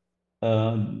ago.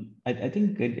 I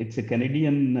think it's a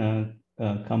Canadian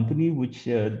company which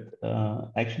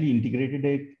actually integrated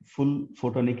a full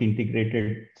photonic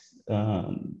integrated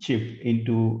chip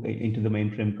into the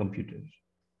mainframe computer.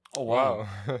 Oh wow!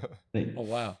 Right. Oh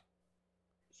wow!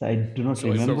 So I do not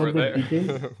remember the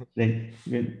details. Then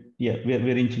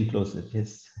we're inching closer.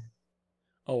 Yes.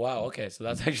 Oh wow! Okay, so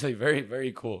that's actually very,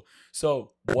 very cool.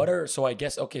 So I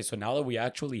guess, okay, so now that we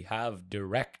actually have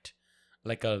direct,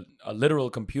 like a literal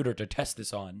computer to test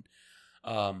this on,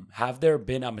 have there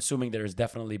been, I'm assuming there's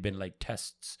definitely been like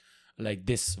tests like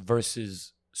this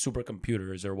versus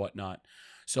supercomputers or whatnot.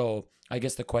 So I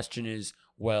guess the question is,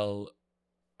 well,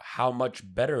 how much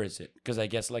better is it? Because I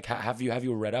guess, like, have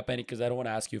you read up any? Because I don't want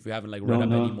to ask you if you haven't like read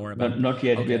up any more about. Not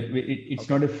yet. Okay. It's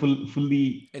not a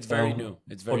fully. It's very new.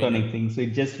 It's very photonic new thing. So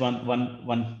it's just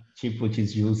one chip which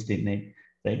is used in it,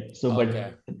 right? So,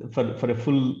 okay. But for a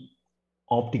full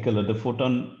optical or the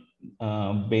photon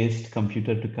based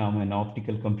computer to come, an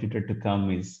optical computer to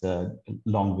come is a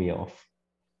long way off.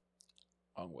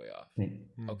 Long way off. Right.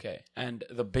 Okay. And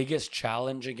the biggest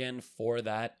challenge again for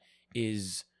that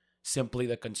is simply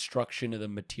the construction of the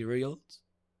materials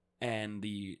and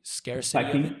the scarcity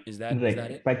of it. Is that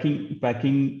it?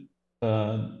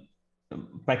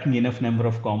 Packing enough number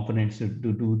of components to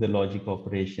do the logic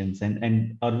operations,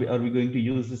 and are we going to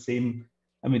use the same?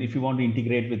 I mean, if you want to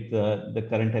integrate with the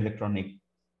current electronic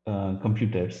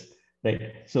computers,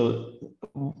 right? So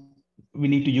we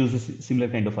need to use a similar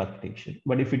kind of architecture.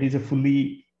 But if it is a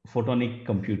fully photonic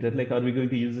computer, like, are we going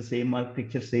to use the same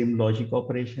architecture, same logic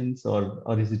operations, or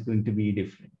is it going to be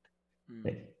different?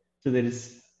 Right. So there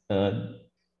is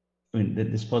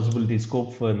this possibility,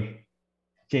 scope for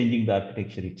changing the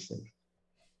architecture itself.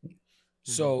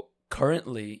 So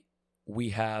currently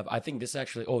we have, I think this is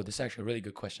actually a really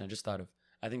good question I just thought of.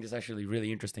 I think this is actually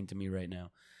really interesting to me right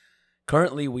now.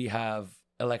 Currently we have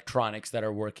electronics that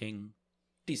are working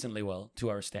decently well to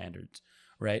our standards,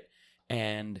 right?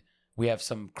 And we have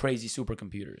some crazy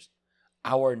supercomputers.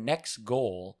 Our next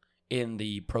goal in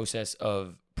the process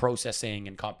of processing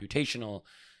and computational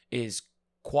is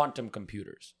quantum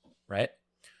computers, right?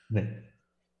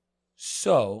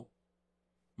 So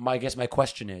my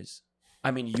question is, I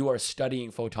mean, you are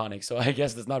studying photonics, so I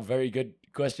guess that's not a very good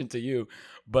question to you,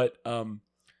 but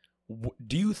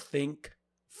do you think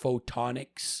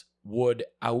photonics would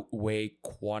outweigh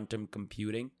quantum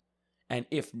computing? And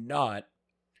if not,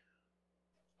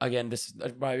 again, this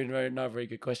is probably not a very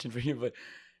good question for you, but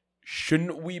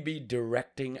shouldn't we be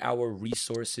directing our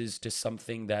resources to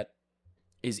something that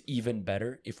is even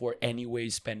better if we're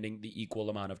anyways spending the equal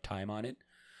amount of time on it?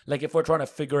 Like, if we're trying to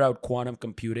figure out quantum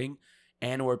computing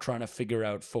and we're trying to figure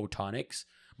out photonics,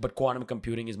 but quantum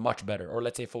computing is much better, or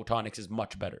let's say photonics is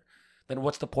much better, then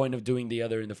what's the point of doing the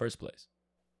other in the first place?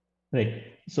 Right.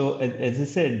 So as I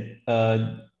said,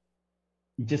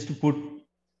 just to put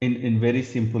in very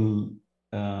simplified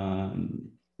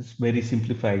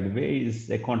way, is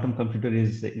a quantum computer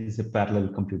is a parallel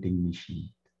computing machine,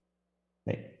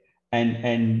 right?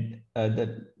 And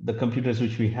the computers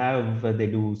which we have, they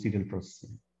do serial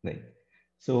processing, right?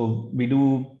 So we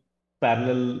do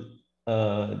parallel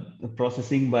uh,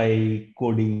 processing by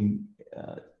coding,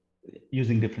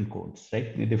 using different codes,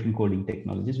 right? Different coding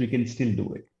technologies. We can still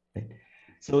do it, right?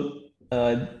 So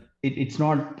it's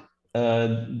not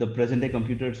the present day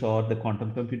computers or the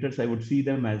quantum computers. I would see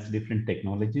them as different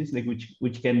technologies, like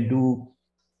which can do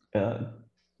uh,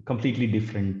 completely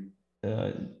different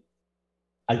uh,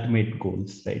 ultimate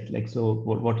goals, right? Like, so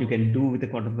what you can do with a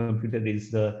quantum computer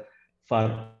is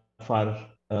far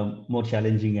more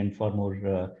challenging and far more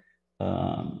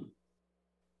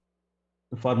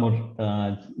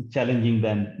challenging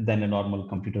than a normal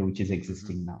computer which is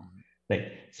existing now,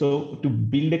 right? So to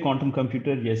build a quantum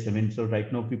computer, yes, I mean, so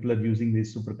right now people are using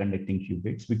these superconducting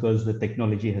qubits because the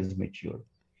technology has matured,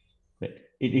 right?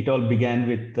 It all began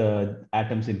with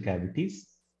atoms in cavities,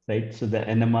 right? So the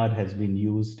NMR has been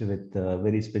used with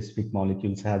very specific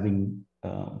molecules having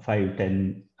 5,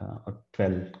 10, or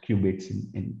 12 qubits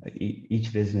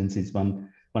each resonance is one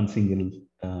single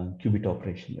qubit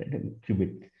operation, right? And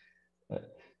qubit. Uh,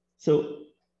 so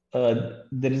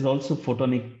there is also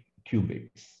photonic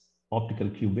qubits, optical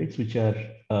qubits, which are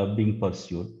being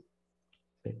pursued.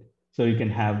 Right? So you can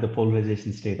have the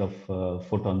polarization state of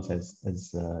photons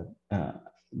as a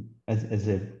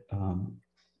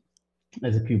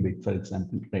as a qubit, for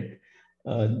example, right?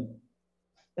 Uh,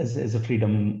 as a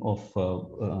freedom of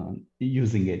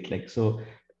using it, like so.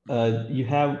 You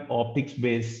have optics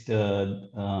based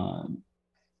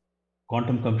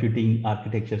quantum computing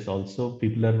architectures also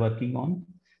people are working on,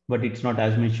 but it's not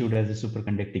as matured as the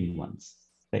superconducting ones,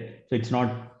 right? So it's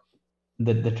not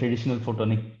the traditional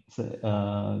photonic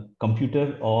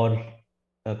computer or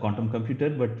a quantum computer,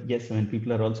 but yes, I mean,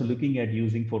 people are also looking at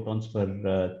using photons for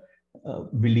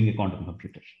building a quantum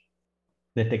computer.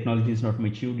 The technology is not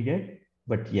matured yet,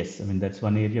 but yes, I mean, that's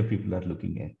one area people are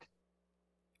looking at.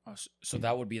 So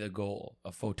that would be the goal,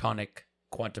 a photonic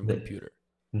quantum Right. computer.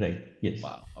 Right. Yes.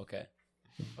 Wow. Okay.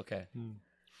 Okay.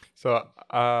 So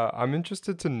I'm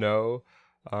interested to know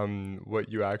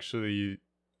what you actually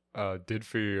did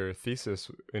for your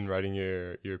thesis in writing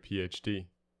your PhD.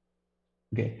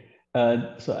 Okay.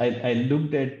 So I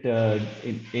looked at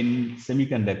in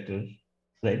semiconductor,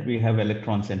 right? We have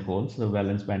electrons and holes, the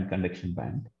valence band, conduction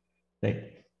band,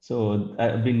 right? So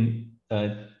I've been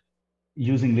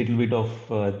using little bit of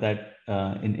that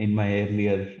in my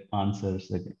earlier answers.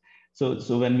 Okay.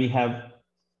 So when we have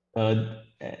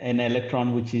an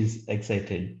electron which is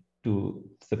excited to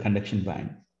the conduction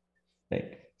band,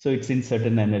 right? So it's in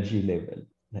certain energy level,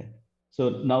 right?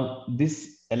 So now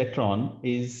this electron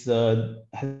has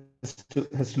to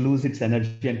lose its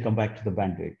energy and come back to the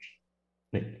bandwidth,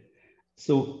 right?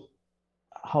 So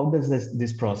how does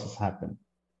this process happen?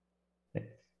 Right?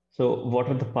 So what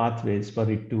are the pathways for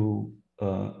it to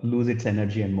lose its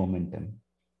energy and momentum?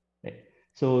 Right?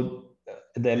 So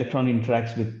the electron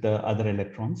interacts with the other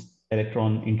electrons.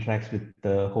 Electron interacts with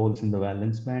the holes in the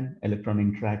valence band. Electron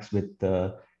interacts with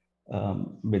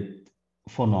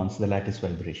phonons, the lattice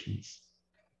vibrations.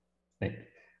 Right.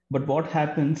 But what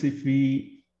happens if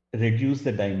we reduce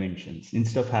the dimensions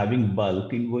instead of having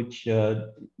bulk in which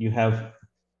you have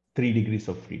 3 degrees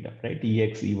of freedom, right?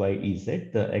 Ex, Ey, Ez,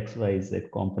 the X, Y, Z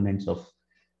components of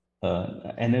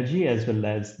energy as well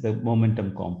as the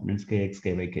momentum components, Kx,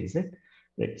 Ky, Kz,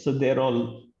 right? So they're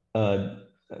all,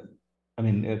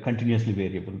 continuously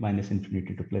variable, minus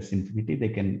infinity to plus infinity.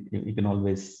 You can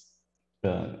always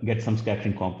get some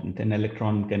scattering component. An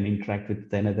electron can interact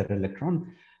with another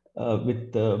electron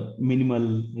with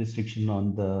minimal restriction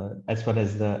on as far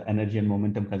as the energy and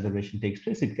momentum conservation takes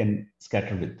place, it can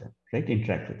scatter with them, right?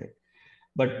 Interact with it.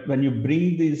 But when you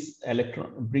bring these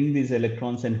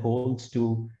electrons and holes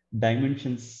to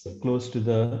dimensions close to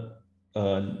the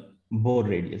Bohr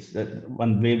radius,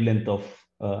 one wavelength of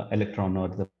electron or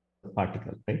the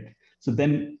particle, right? So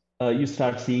then you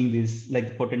start seeing this like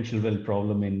the potential well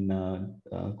problem in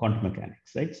quantum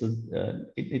mechanics, right? So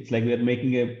it's like we are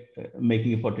making a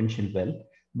potential well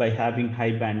by having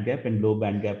high band gap and low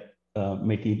band gap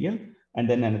material, and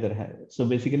then another. So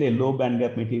basically, a low band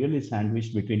gap material is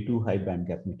sandwiched between two high band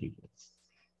gap materials,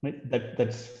 right?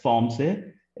 That forms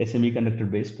a semiconductor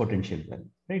based potential well,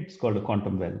 right? It's called a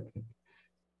quantum well.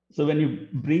 So when you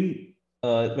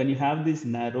have this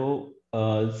narrow,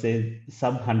 say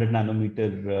sub 100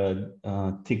 nanometer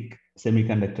thick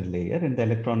semiconductor layer, and the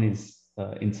electron is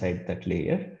inside that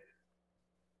layer,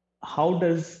 how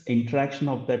does interaction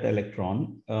of that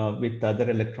electron with other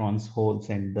electrons, holes,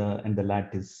 and the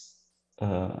lattice,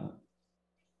 compared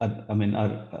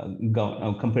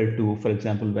to, for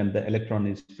example, when the electron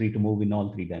is free to move in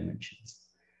all three dimensions.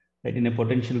 Right? In a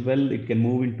potential well, it can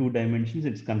move in two dimensions.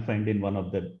 It's confined in one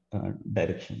of the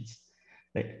directions.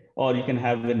 Right? Or you can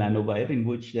have a nanowire in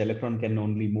which the electron can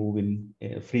only move in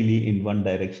freely in one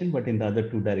direction, but in the other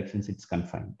two directions, it's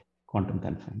confined, quantum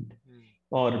confined.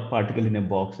 Or particle in a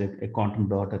box, a quantum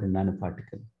dot or a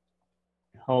nanoparticle.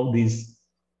 How these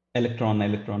electron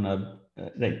are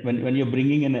right when you're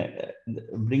bringing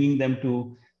them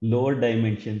to lower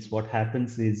dimensions, what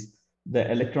happens is the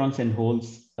electrons and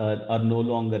holes are no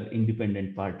longer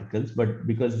independent particles, but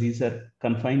because these are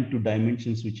confined to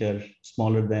dimensions which are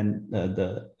smaller than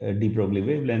the de Broglie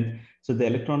wavelength, so the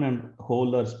electron and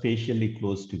hole are spatially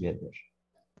close together.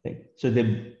 Right? So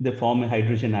they form a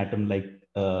hydrogen atom like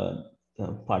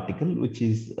particle, which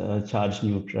is charge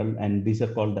neutral, and these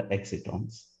are called the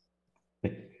excitons.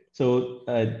 Right? So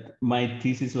my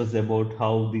thesis was about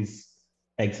how these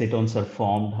excitons are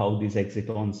formed, how these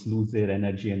excitons lose their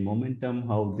energy and momentum,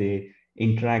 how they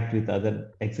interact with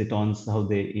other excitons, how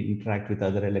they interact with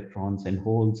other electrons and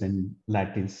holes and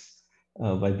lattice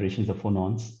vibrations of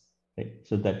phonons. Right?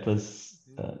 So that was.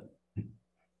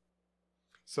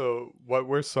 So what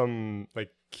were some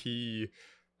like key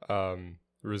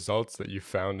results that you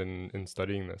found in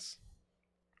studying this?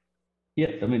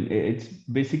 Yeah, I mean, it's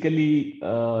basically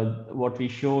what we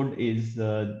showed is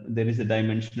there is a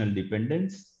dimensional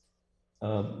dependence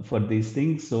for these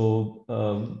things. So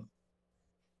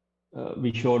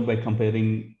we showed by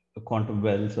comparing quantum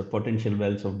wells or potential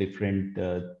wells of different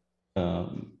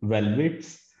well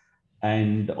widths,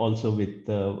 and also with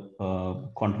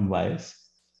quantum wires,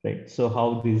 right? So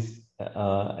how these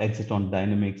exciton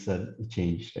dynamics are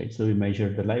changed, right? So we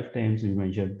measured the lifetimes, we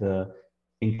measured the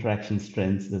interaction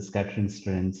strengths, the scattering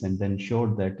strengths, and then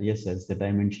showed that yes, as the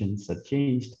dimensions are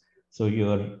changed, so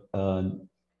your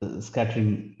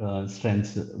scattering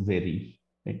strengths vary,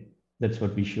 right? That's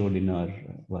what we showed in our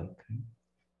work.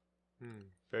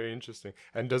 Very interesting.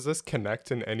 And does this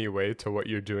connect in any way to what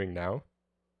you're doing now?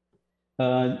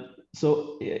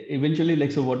 So eventually,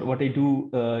 like, so what I do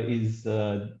is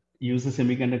use the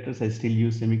semiconductors. I still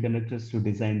use semiconductors to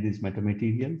design these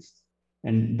metamaterials.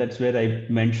 And that's where I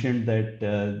mentioned that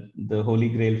the holy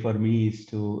grail for me is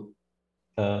to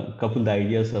couple the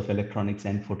ideas of electronics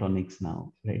and photonics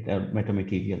now, right?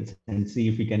 Metamaterials, and see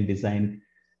if we can design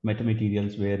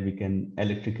metamaterials where we can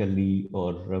electrically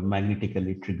or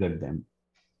magnetically trigger them.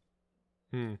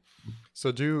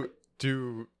 So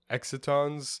do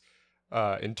excitons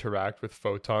interact with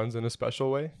photons in a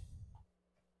special way?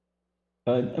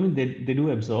 I mean, they do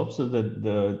absorb. So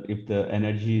that if the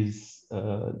energy is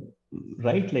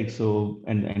right, like so,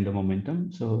 and the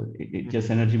momentum, so it just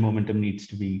energy momentum needs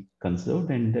to be conserved,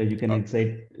 and you can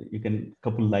excite, you can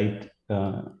couple light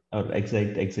or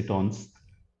excite excitons.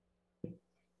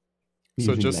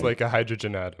 So just light, like a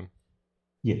hydrogen atom.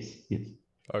 Yes.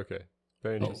 Okay.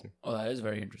 Very interesting. Oh, that is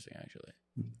very interesting, actually.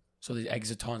 So the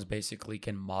excitons basically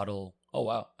can model. Oh,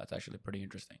 wow, that's actually pretty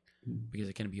interesting because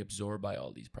it can be absorbed by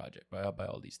all these projects, by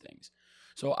all these things.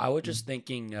 So I was just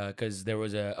thinking because there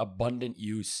was a abundant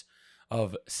use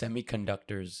of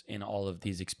semiconductors in all of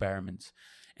these experiments,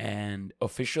 and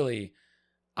officially,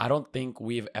 I don't think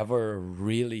we've ever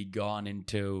really gone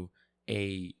into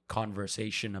a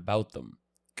conversation about them,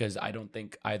 because I don't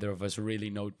think either of us really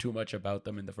know too much about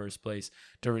them in the first place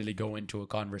to really go into a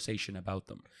conversation about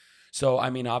them. So, I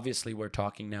mean, obviously, we're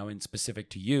talking now in specific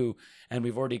to you, and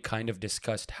we've already kind of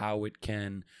discussed how it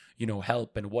can,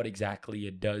 help and what exactly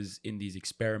it does in these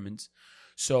experiments.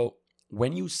 So,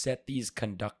 when you set these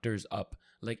conductors up,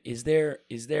 like, is there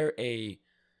a,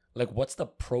 like, what's the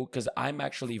pro? Because I'm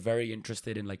actually very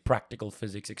interested in, like, practical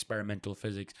physics, experimental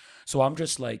physics. So, I'm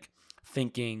just, like,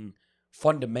 thinking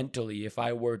fundamentally, if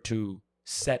I were to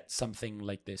set something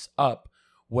like this up,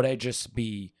 would I just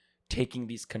be taking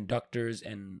these conductors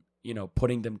and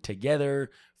putting them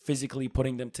together, physically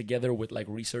putting them together with like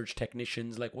research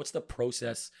technicians? Like, what's the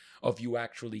process of you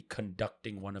actually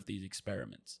conducting one of these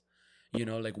experiments,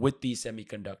 like with these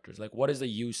semiconductors? Like, what is the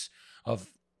use of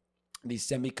these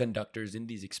semiconductors in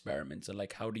these experiments, and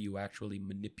like how do you actually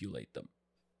manipulate them?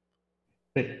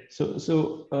 Right.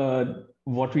 So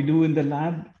what we do in the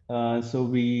lab, so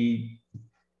we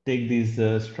take these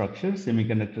structures,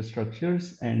 semiconductor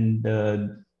structures, and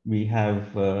we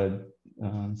have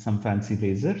some fancy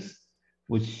lasers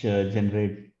which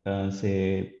generate,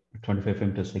 say, 25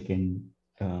 femtosecond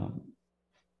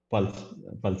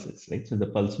pulses, right? So the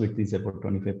pulse width is about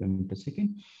 25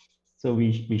 femtosecond. So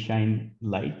we shine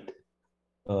light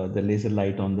the laser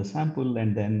light on the sample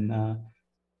and then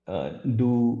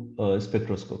do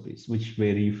spectroscopies, which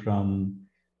vary from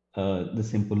the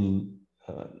simple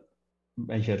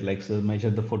measure, like so measure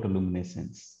the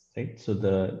photoluminescence, right? So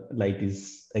the light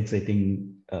is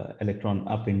exciting electron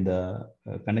up in the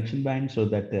conduction band so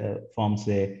that forms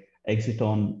a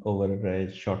exciton over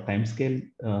a short time scale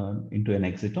into an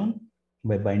exciton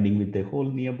by binding with the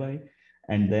hole nearby,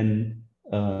 and then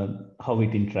how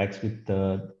it interacts with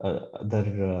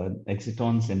other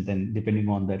excitons, and then depending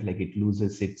on that, like it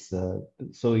loses its.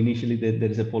 So initially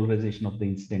there is a polarization of the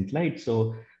incident light.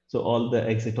 So all the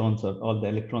excitons or all the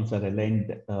electrons are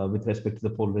aligned with respect to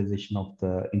the polarization of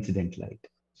the incident light.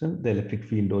 So the electric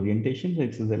field orientation, so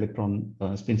it's the electron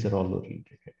spins are all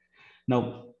oriented.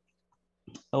 Now,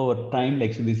 over time,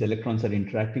 like so these electrons are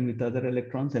interacting with other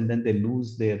electrons and then they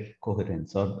lose their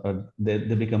coherence, or they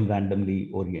become randomly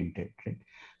oriented, right?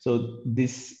 So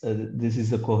this is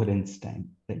the coherence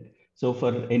time, right? So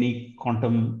for any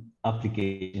quantum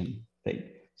application, right?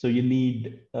 So you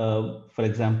need, for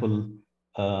example,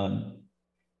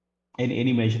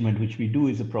 any measurement which we do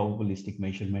is a probabilistic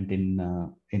measurement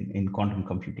in quantum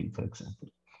computing, for example,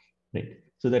 right?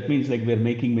 So that means like we're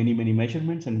making many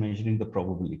measurements and measuring the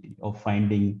probability of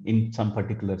finding in some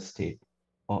particular state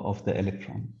of the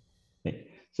electron, right?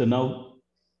 So now,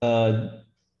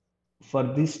 for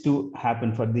this to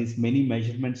happen, for these many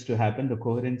measurements to happen, the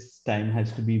coherence time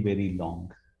has to be very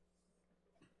long,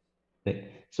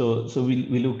 right? So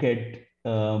we look at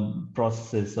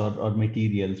processes or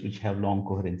materials which have long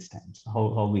coherence times,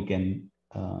 how we can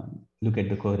look at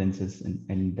the coherences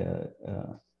and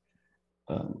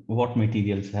what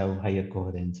materials have higher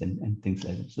coherence and things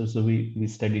like that. So we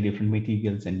study different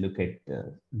materials and look at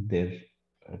their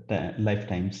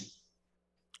lifetimes.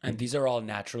 And these are all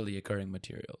naturally occurring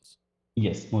materials.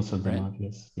 Yes, most of them right? are.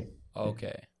 Yes. Yeah.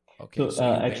 Okay. So, So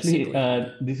you actually,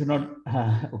 basically these are not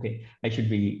okay. I should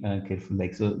be careful.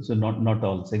 Like so not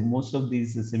all. So most of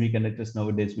these semiconductors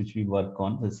nowadays, which we work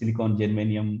on, the silicon,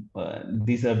 germanium,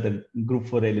 these are the group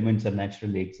 4 elements are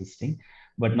naturally existing.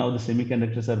 But now the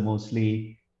semiconductors are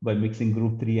mostly by mixing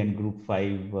group 3 and group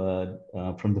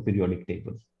 5 from the periodic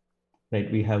table.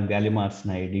 Right? We have gallium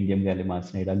arsenide, indium gallium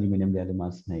arsenide, aluminum gallium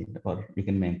arsenide, or you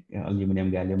can make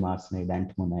aluminum gallium arsenide,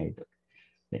 antimonide,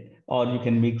 right? Or you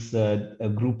can mix a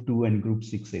group 2 and group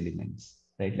 6 elements,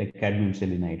 right? Like cadmium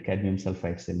selenide, cadmium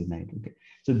sulfide selenide. Okay.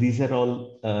 So these are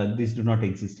all, these do not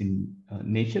exist in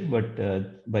nature, but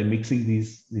by mixing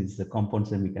these compound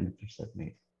semiconductors are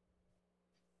made.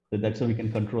 So that's how we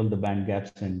can control the band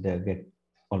gaps and get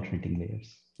alternating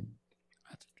layers.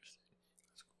 that's interesting.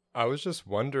 I was just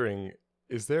wondering,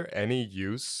 is there any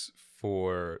use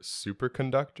for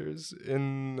superconductors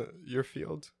in your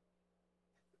field?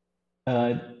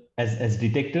 As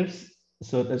detectors.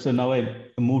 So now I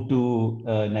moved to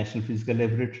National Physical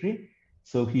Laboratory.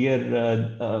 So here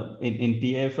in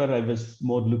TIFR, I was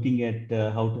more looking at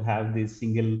how to have these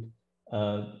single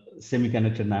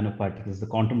semiconductor nanoparticles, the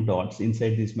quantum dots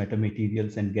inside these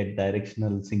metamaterials and get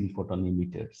directional single photon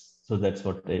emitters. So that's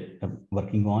what I'm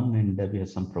working on, and we have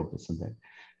some progress on that.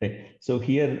 Right. So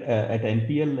here at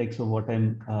NPL, like so, what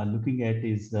I'm looking at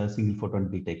is single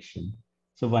photon detection.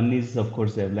 So one is, of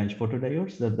course, the avalanche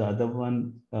photodiodes. The other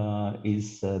one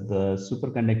is the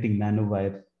superconducting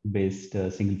nanowire-based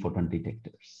single photon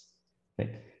detectors.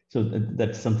 Right. So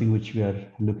that's something which we are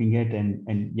looking at,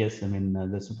 and yes, I mean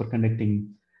the superconducting.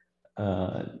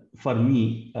 For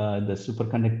me, the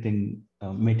superconducting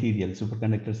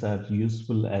superconductors are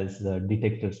useful as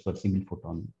detectors for single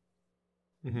photon.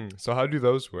 Mm-hmm. So how do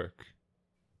those work?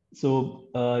 So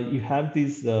you have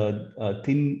these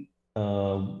thin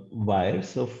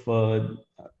wires of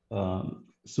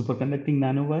superconducting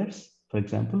nanowires. For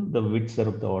example, the widths are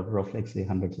of the order of like say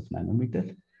hundreds of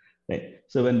nanometers. Right.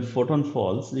 So when photon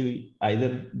falls,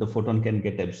 either the photon can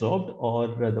get absorbed or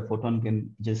the photon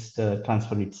can just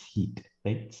transfer its heat.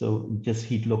 Right. So just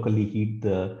locally heat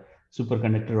the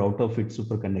superconductor out of its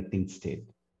superconducting state.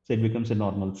 So it becomes a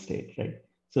normal state. Right.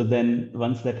 So then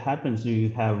once that happens, you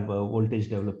have voltage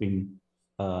developing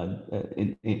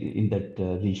in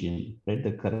that region, right?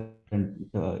 The current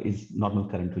is normal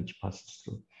current which passes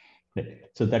through. Right?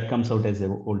 So that comes out as a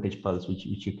voltage pulse which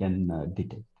you can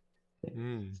detect. Right?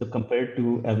 Mm. So compared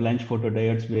to avalanche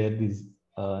photodiodes, where these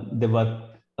they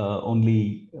work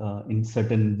only in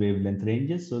certain wavelength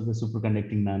ranges, so the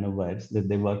superconducting nanowires that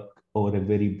they work over a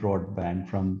very broad band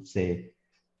from say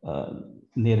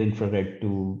near infrared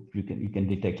to you can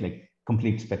detect like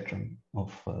complete spectrum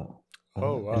of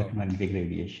Oh, wow. electromagnetic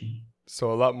radiation.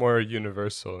 So a lot more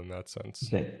universal in that sense.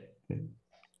 Right. Right.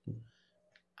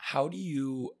 How do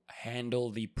you handle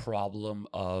the problem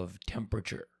of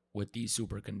temperature with these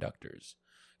superconductors?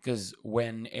 Because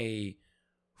when a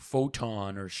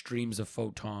photon or streams of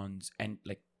photons and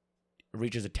like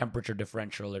reaches a temperature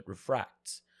differential, it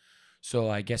refracts. So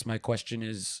I guess my question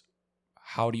is,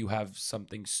 how do you have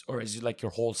something, or is it like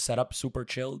your whole setup super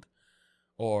chilled,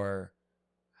 or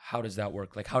how does that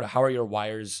work? Like how are your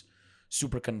wires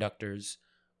superconductors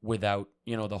without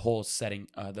the whole setting,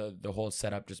 the whole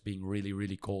setup just being really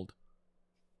really cold?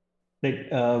 Right.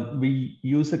 We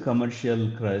use a commercial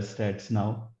cryostats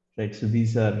now, right? So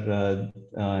these are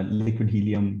liquid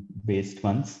helium based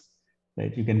ones,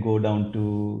 right? You can go down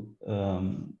to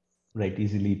right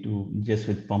easily to just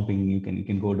with pumping, you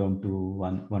can go down to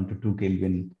 1 to 2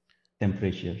 Kelvin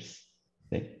temperatures.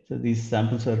 Right. So these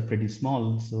samples are pretty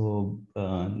small, so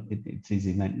it's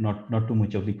easy. Not too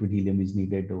much of liquid helium is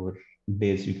needed over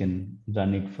days. You can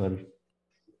run it for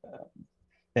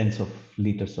tens of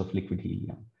liters of liquid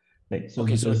helium. Right. So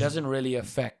Okay, so it because doesn't really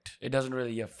affect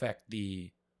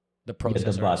the yeah, the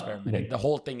process or bath, experimenting. right, The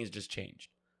whole thing is just changed.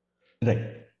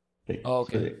 right, right. Oh,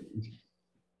 So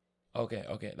okay.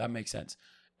 Okay, that makes sense.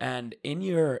 And in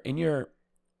your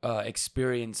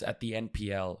experience at the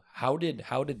NPL, how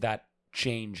did that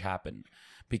change happen?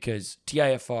 Because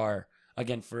TIFR,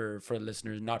 again, for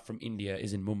listeners not from India,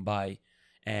 is in Mumbai,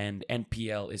 and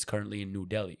NPL is currently in New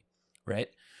Delhi, right?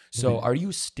 So right. are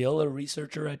you still a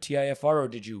researcher at TIFR, or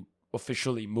did you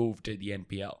officially move to the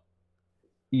NPL?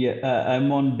 Yeah,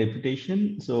 I'm on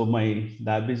deputation, so my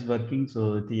lab is working.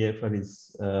 So TFR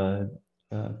is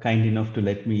kind enough to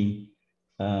let me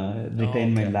Oh,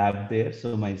 retain my okay, lab there.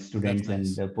 So my that's students and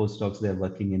nice. postdocs, they're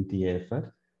working in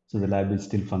TFR. So the lab is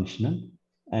still functional.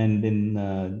 And in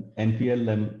NPL,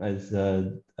 I'm as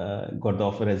got the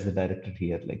offer as the director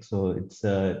here. Like so, it's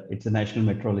a National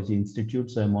Metrology Institute.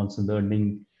 So I'm also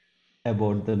learning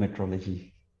about the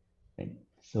metrology. Right?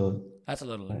 So That's a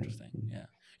little uh, interesting. Yeah.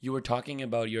 You were talking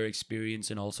about your experience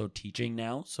and also teaching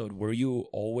now. So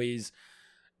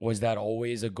was that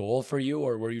always a goal for you,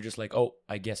 or were you just like, "Oh,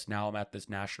 I guess now I'm at this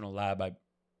national lab,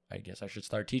 I guess I should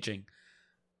start teaching."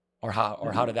 Or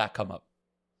how did that come up?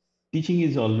 teaching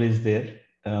is always there.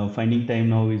 Finding time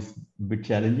now is a bit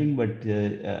challenging, but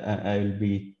I will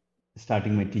be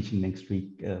starting my teaching next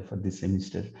week for this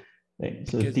semester. Right.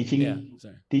 So Because yeah,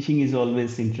 sorry. teaching is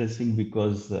always interesting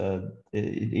because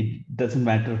it doesn't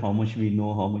matter how much we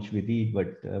know, how much we read,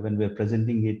 but when we're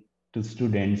presenting it to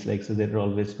students, like so, there are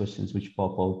always questions which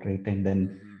pop out, right? And then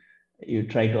Hmm. you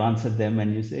try to answer them,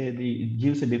 and you say it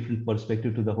gives a different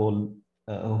perspective to the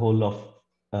whole of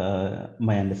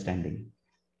my understanding,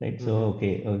 right? So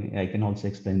Mm-hmm. okay, I can also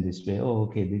explain this way. Oh,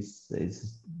 okay, this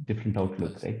is different It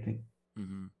outlook, does. right?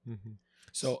 Hmm. Mm-hmm.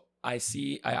 So I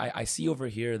see over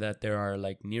here that there are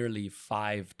like nearly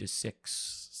 5 to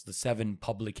 6, the 7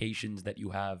 publications that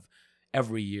you have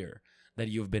every year that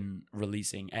you've been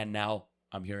releasing, and now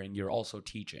I'm hearing you're also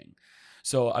teaching.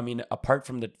 So I mean, apart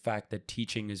from the fact that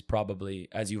teaching is probably,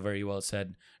 as you very well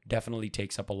said, definitely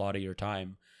takes up a lot of your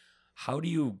time, how do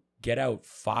you get out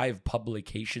 5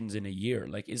 publications in a year?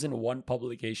 Like, isn't one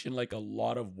publication like a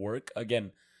lot of work?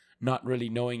 Again, not really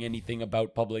knowing anything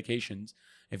about publications,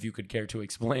 if you could care to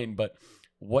explain, but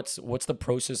what's the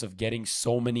process of getting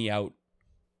so many out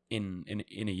in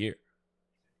a year?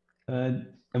 uh,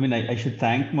 I mean, I should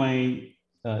thank my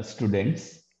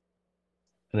students,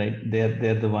 right?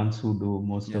 They're the ones who do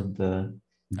most Yeah, of the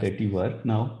that's dirty nice. work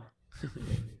now,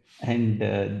 and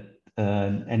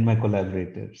my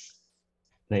collaborators.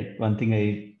 Right. One thing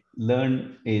I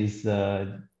learned is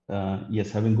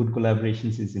yes, having good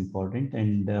collaborations is important.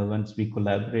 And once we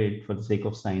collaborate for the sake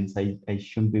of science, I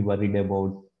shouldn't be worried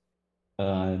about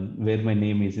where my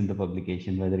name is in the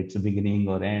publication, whether it's a beginning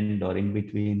or end or in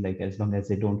between. Like as long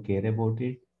as I don't care about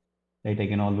it, right, I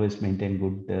can always maintain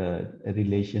good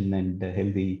relation and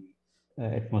healthy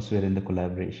atmosphere in the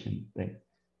collaboration. Right.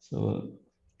 So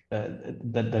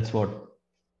that's what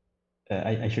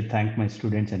I should thank my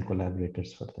students and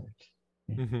collaborators for that.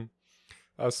 Yeah.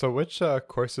 Mm-hmm. So which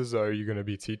courses are you going to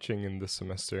be teaching in this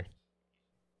semester?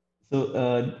 So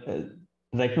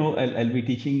right now I'll be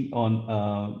teaching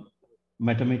on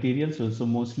metamaterials, so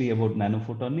mostly about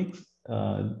nanophotonics.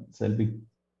 So I'll be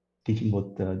teaching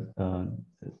both.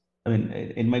 I mean,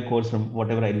 in my course, from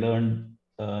whatever I learned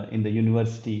in the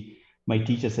university, my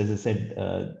teachers, as I said,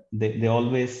 they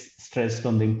always stressed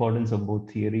on the importance of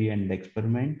both theory and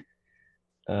experiment.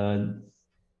 Uh,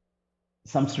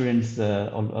 some students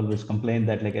always complain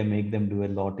that like I make them do a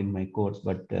lot in my course,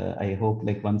 but I hope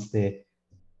like once they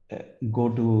uh, go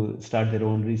to start their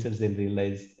own research, they'll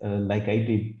realize, like I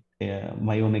did,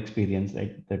 my own experience,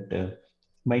 right? That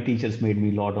my teachers made me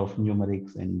a lot of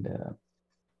numerics and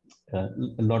a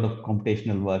lot of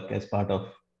computational work as part of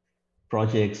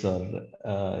projects or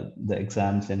the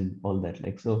exams and all that.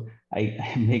 Like so, I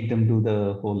make them do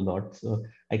the whole lot. So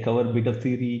I cover a bit of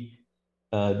theory,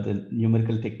 the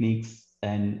numerical techniques,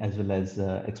 and as well as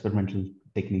experimental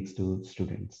techniques to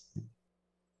students.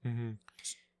 Hmm.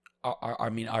 I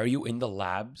mean, are you in the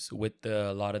labs with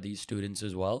a lot of these students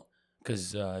as well?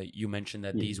 Because you mentioned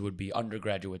that Yeah. these would be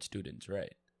undergraduate students,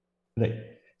 right? Right.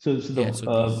 So the Yeah. So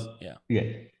these, yeah. yeah,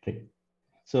 right.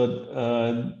 So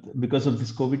because of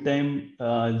this COVID time,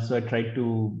 so I tried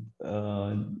to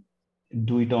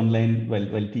do it online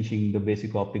while teaching the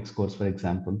basic optics course, for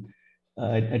example.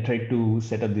 I tried to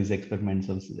set up these experiments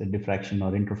of diffraction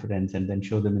or interference and then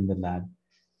show them in the lab,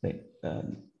 right,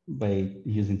 by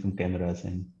using some cameras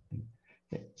and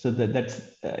right. So that's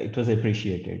it was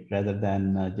appreciated rather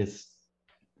than just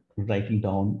writing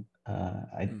down.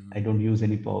 I Hmm. don't use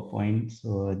any PowerPoint,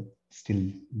 so I still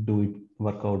do it,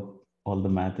 work out all the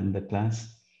math in the class.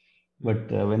 But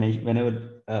when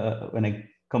I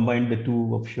combine the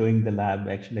two of showing the lab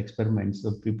actual experiments,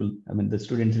 so people, I mean, the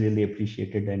students really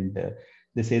appreciate it, and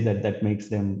they say that that makes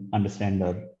them understand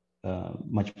or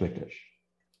much better.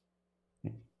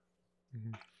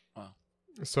 Hmm. Wow.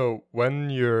 So when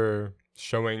you're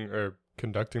showing or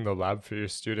conducting the lab for your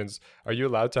students, are you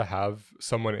allowed to have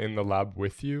someone in the lab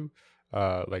with you,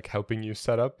 like helping you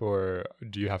set up, or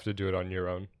do you have to do it on your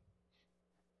own?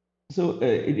 So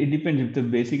it depends. If the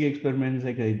basic experiments,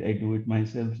 like I do it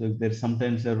myself. So there's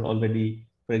sometimes they're already,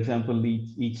 for example,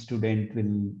 each student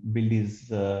will build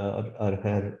his or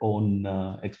her own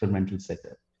experimental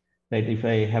setup. Right. If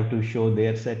I have to show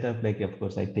their setup, like of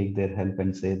course I take their help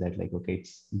and say that like, okay,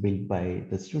 it's built by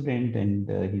the student and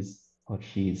he's or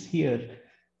she is here,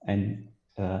 and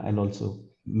I'll also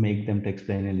make them to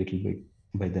explain a little bit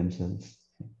by themselves.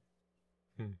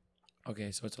 Hmm.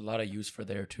 Okay, so it's a lot of use for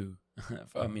there too.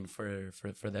 I mean, for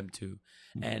them too,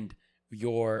 and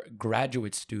your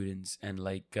graduate students and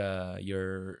like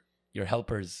your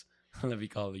helpers, let me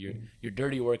call it your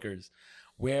dirty workers.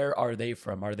 Where are they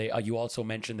from? Are they? You also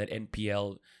mentioned that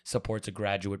NPL supports a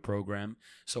graduate program.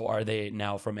 So are they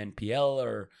now from NPL,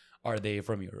 or are they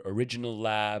from your original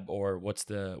lab, or what's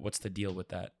the deal with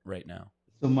that right now?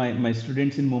 So my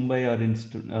students in Mumbai are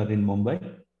in Mumbai.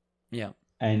 Yeah.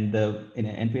 And in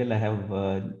NPL, I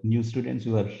have new students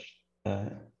who are uh,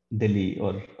 Delhi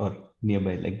or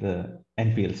nearby, like the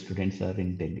NPL students are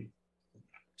in Delhi.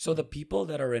 So the people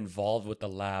that are involved with the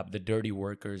lab, the dirty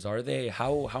workers, are they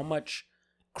how much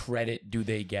credit do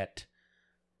they get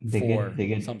for They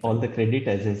get all something? the credit,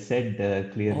 as I said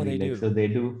Oh, clearly. they Like so,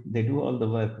 do. they do all the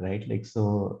work, right? Like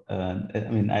so. I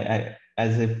mean, I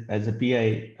as a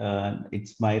PI,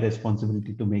 it's my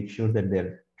responsibility to make sure that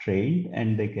they're trained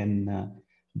and they can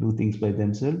do things by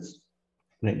themselves,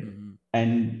 right? Hmm.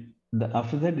 And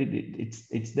after that,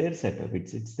 it's their setup.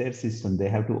 It's their system. They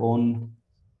have to own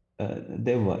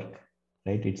their work,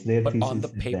 right? It's their But thesis at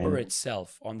the end.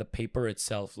 on the paper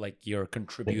itself, like your Right,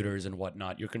 contributors and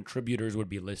whatnot, your contributors would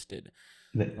be listed.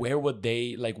 right, Where would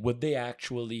they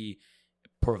actually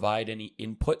provide any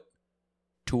input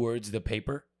towards the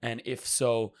paper? And if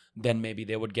so, then maybe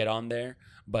they would get on there.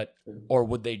 But or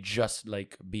would they just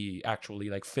like be actually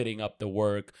like fitting up the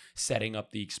work, setting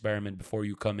up the experiment before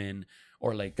you come in,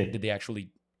 or like did right, they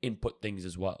actually input things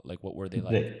as well? Like what were they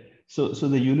like? right. So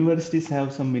the universities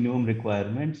have some minimum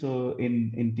requirements. So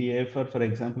in TAFR, for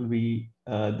example,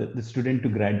 the student to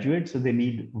graduate, so they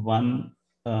need one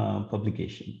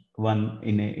publication, one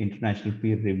in an international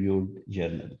peer-reviewed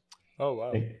journal, Oh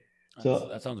wow. right? So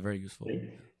That sounds very useful. right.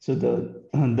 So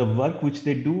the work which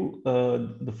they do,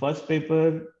 the first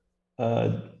paper, uh,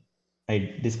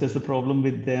 I discuss the problem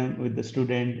with them, with the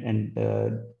student,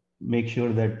 and make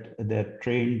sure that they're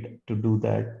trained to do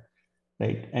that,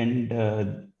 right? And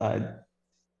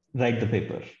write the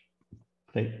paper,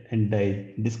 right? And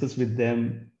I discuss with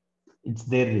them. It's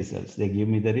their results. They give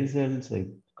me the results.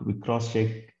 We cross check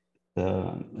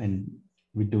and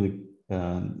we do it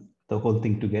the whole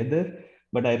thing together.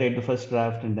 But I write the first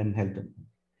draft and then help them.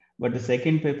 But the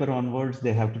second paper onwards,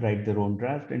 they have to write their own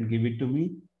draft and give it to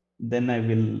me. Then I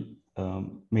will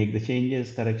make the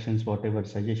changes, corrections, whatever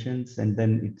suggestions, and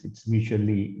then it's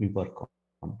mutually we work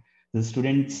on. The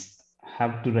students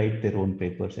have to write their own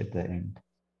papers at the end,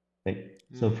 right?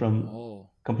 So Mm. from Oh,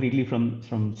 completely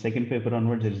from second paper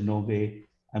onwards, there is no way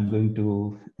I'm going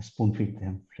to spoon feed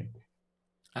them, right?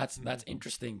 that's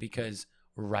interesting because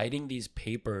writing these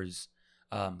papers,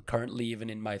 currently even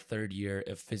in my third year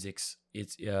of physics,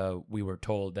 it's we were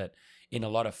told that in a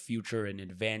lot of future and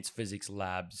advanced physics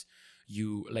labs,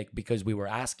 you like because we were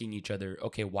asking each other,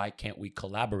 okay, why can't we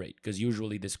collaborate? Because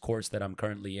usually this course that I'm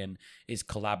currently in is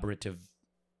collaborative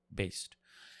based,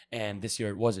 and this year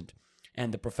it wasn't.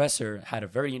 And the professor had a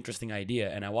very interesting idea.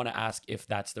 And I want to ask if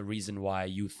that's the reason why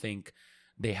you think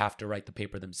they have to write the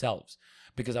paper themselves.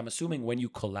 Because I'm assuming when you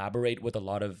collaborate with a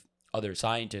lot of other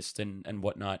scientists and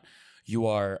whatnot, you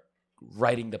are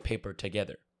writing the paper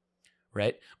together,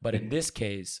 right? But in this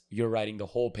case, you're writing the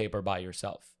whole paper by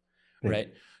yourself,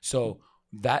 right? So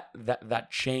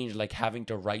that change, like having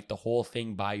to write the whole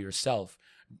thing by yourself,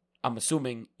 I'm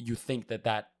assuming you think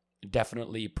that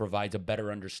definitely provides a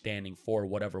better understanding for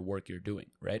whatever work you're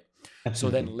doing, right?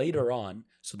 Absolutely.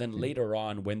 So then later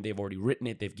on, when they've already written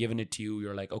it, they've given it to you,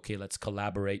 you're like, okay, let's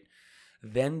collaborate.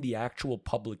 Then the actual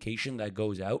publication that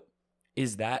goes out,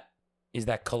 is that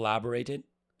collaborated?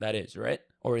 That is, right?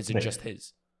 Or is it Right. just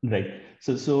his? Right.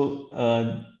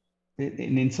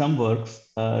 In some works,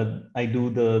 I do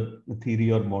the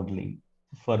theory or modeling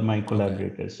for my Okay.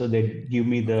 collaborators. So they give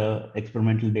me Okay. the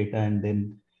experimental data, and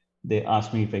then they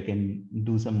ask me if I can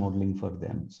do some modeling for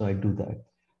them. So I do that.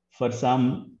 For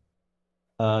some,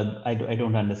 I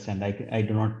don't understand. I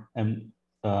do not.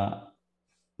 Uh,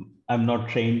 I'm not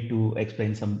trained to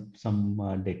explain some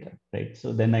data, right?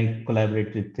 So then I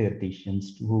collaborate with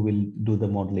theoreticians who will do the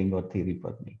modeling or theory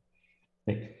for me.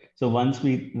 Right. So once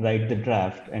we write the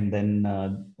draft, and then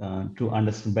to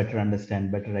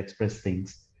understand, better express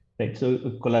things, right? So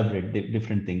we collaborate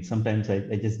different things. Sometimes I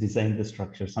just design the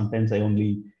structure. Sometimes I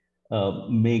only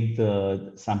make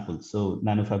the samples. So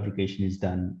nanofabrication is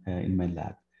done in my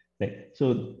lab, right?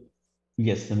 So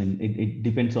yes, I mean it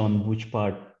depends on which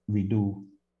part we do,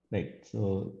 right?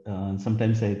 So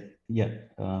sometimes we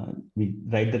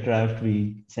write the draft,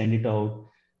 we send it out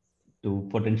to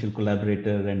potential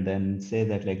collaborator, and then say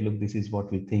that, like, look, this is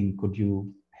what we think, could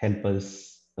you help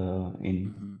us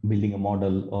in Mm-hmm. building a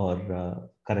model or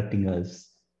correcting us?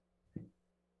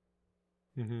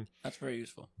 Mm-hmm. That's very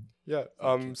useful. Yeah.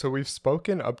 Thank you. So we've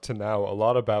spoken up to now a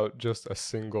lot about just a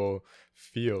single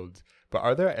field, but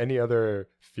are there any other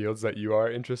fields that you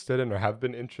are interested in or have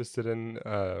been interested in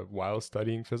while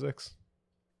studying physics?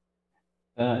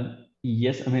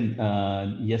 Yes, I mean,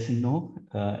 yes and no.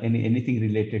 Anything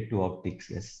related to optics,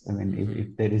 yes. I mean, Mm-hmm.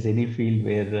 if there is any field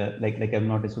where, like I'm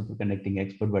not a superconducting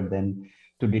expert, but then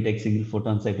to detect single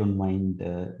photons, I don't mind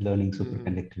learning Mm-hmm.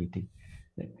 superconductivity.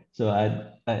 Right. So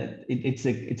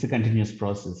it's a continuous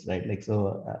process, right? Like,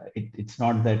 so it's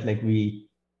not that like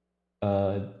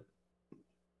uh,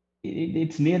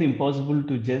 it's near impossible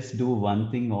to just do one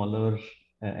thing all our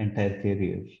entire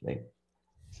career, right?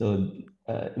 So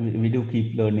we do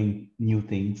keep learning new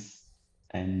things,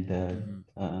 and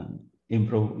Mm-hmm.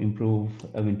 improve.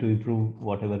 I mean, to improve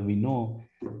whatever we know,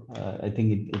 I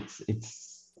think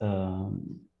it's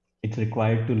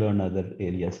required to learn other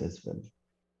areas as well.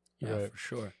 Yeah, Right. for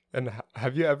sure. And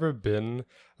have you ever been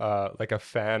like a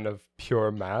fan of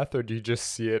pure math, or do you just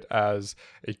see it as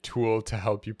a tool to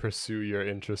help you pursue your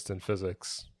interest in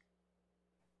physics?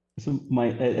 So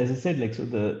as I said, like, so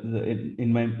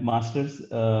in my masters,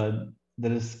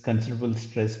 there is considerable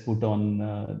stress put on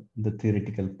the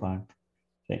theoretical part,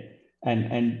 right?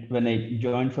 And when I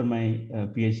joined for my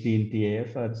PhD in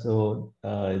TAFR, so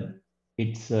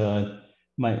it's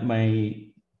my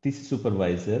thesis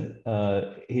supervisor.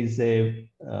 He's a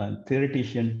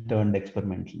theoretician turned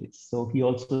experimentalist. So he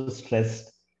also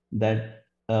stressed that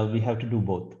we have to do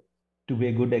both. To be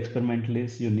a good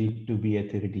experimentalist, you need to be a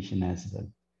theoretician as well,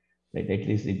 right? At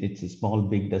least it's a small,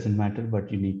 big, doesn't matter,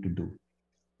 but you need to do.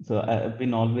 So I've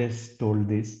been always told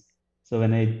this. So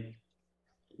when I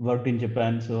worked in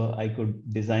Japan, so I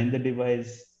could design the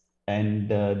device and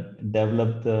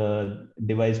develop the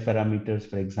device parameters,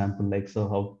 for example, like, so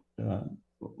how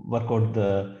work out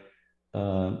the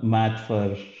math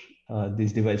for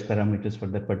these device parameters for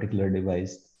that particular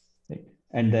device, right?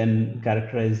 And then Mm-hmm.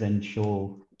 characterize and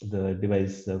show the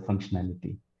device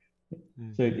functionality.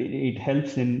 Mm. So it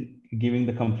helps in giving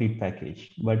the complete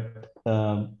package, but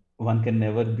one can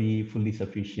never be fully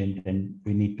sufficient, and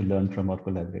we need to learn from our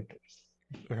collaborators.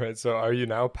 All right. So are you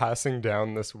now passing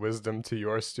down this wisdom to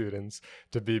your students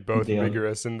to be both They all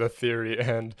rigorous in the theory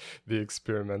and the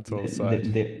experimental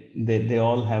side? they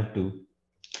all have to.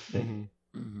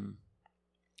 Mm-hmm. Mm-hmm.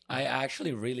 I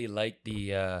actually really like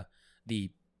the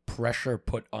pressure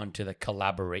put onto the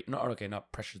collaborate. No, okay,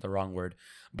 not pressure is the wrong word,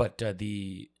 but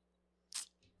the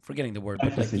forgetting the word,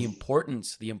 but like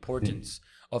Emphasis. the importance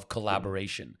of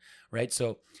collaboration, right?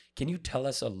 So, can you tell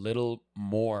us a little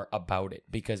more about it?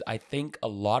 Because I think a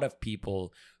lot of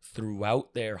people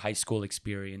throughout their high school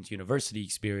experience, university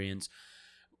experience,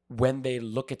 when they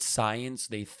look at science,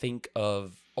 they think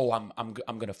of, oh,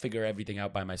 I'm gonna figure everything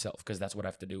out by myself because that's what I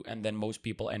have to do, and then most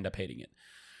people end up hating it.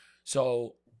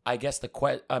 So, I guess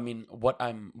what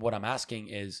I'm asking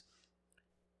is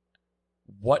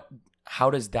what how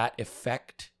does that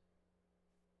affect,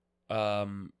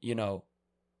 you know,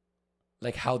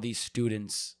 like how these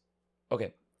students,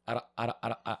 okay, I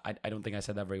don't think I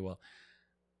said that very well.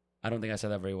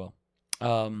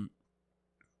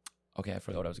 Okay, I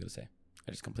forgot what I was going to say.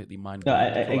 I just completely mind No,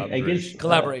 blanked. I guess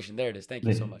Collaboration. There it is. Thank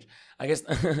you so much. I guess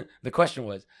the question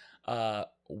was,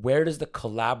 where does the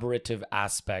collaborative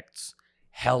aspects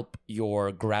help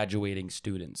your graduating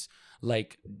students?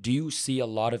 Like, do you see a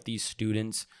lot of these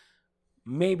students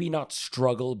maybe not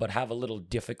struggle, but have a little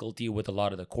difficulty with a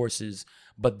lot of the courses,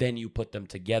 but then you put them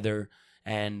together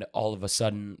and all of a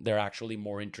sudden they're actually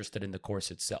more interested in the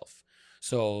course itself?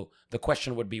 So the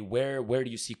question would be, where do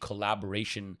you see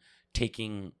collaboration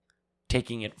taking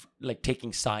it, like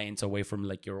taking science away from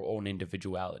like your own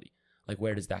individuality? Like,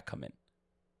 where does that come in?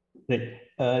 Right.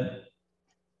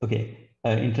 Okay.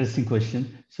 Interesting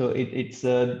question. So it's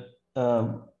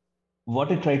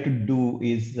what I try to do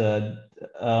is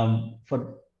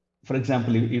for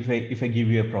example, if I give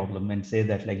you a problem and say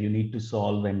that like you need to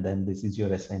solve and then this is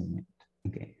your assignment.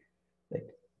 Okay. Like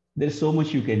there's so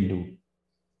much you can do.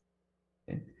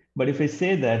 Okay? But if I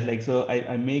say that like so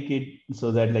I make it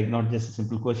so that like not just a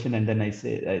simple question and then I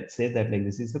say that like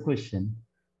this is the question,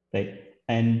 right?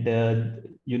 And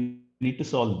you need to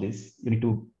solve this. You need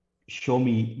to show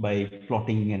me by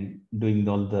plotting and doing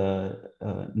all the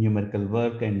numerical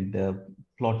work and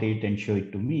plot it and show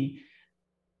it to me.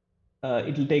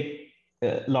 It will take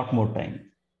a lot more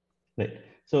time, right?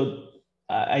 So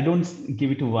I don't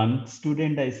give it to one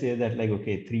student. I say that like,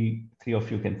 okay, three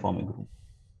of you can form a group,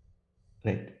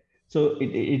 right? So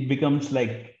it becomes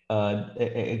like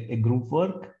a group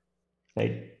work,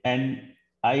 right? And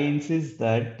I insist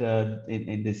that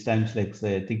in these times, like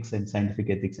say, ethics and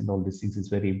scientific ethics and all these things is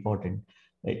very important,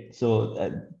 right? So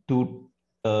to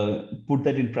put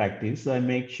that in practice, I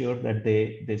make sure that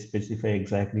they specify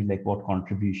exactly like what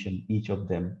contribution each of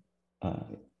them uh,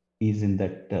 is in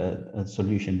that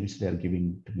solution which they are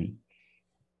giving to me.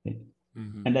 Right?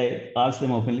 Mm-hmm. And I ask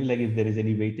them openly, like if there is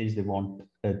any weightage they want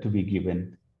to be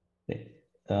given.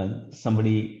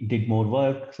 Somebody did more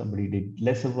work, somebody did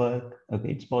lesser work.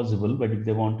 Okay, it's possible, but if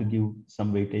they want to give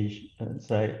some weightage,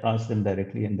 so I ask them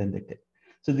directly and then they take.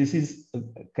 So this is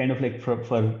kind of like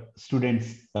for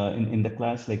students in the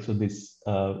class, like, so this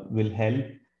will help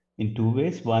in two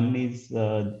ways. One is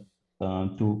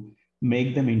to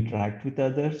make them interact with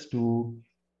others, to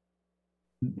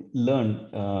learn.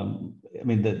 I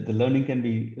mean, the learning can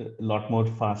be a lot more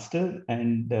faster,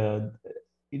 and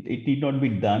it need not be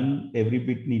done. Every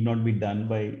bit need not be done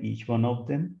by each one of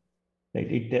them.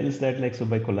 Right? It tells that like so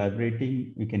by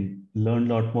collaborating, we can learn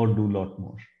a lot more, do a lot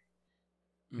more.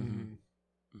 Mm-hmm.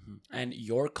 Mm-hmm. And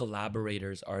your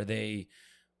collaborators,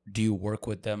 do you work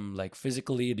with them like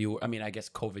physically? I mean, I guess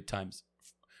COVID times,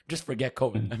 just forget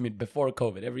COVID. I mean, before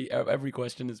COVID, every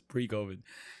question is pre-COVID.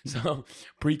 So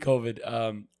pre-COVID,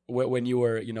 when you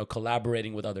were,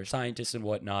 collaborating with other scientists and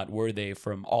whatnot, were they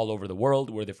from all over the world?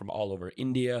 Were they from all over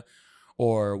India?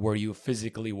 Or were you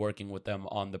physically working with them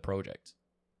on the project?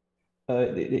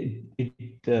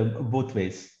 Both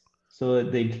ways. So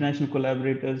the international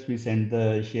collaborators, we share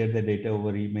the data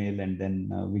over email, and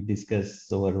then we discuss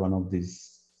over one of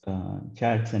these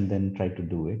chats, and then try to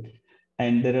do it.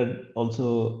 And there are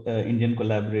also Indian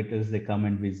collaborators. They come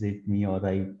and visit me, or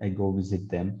I go visit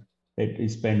them. We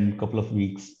spend a couple of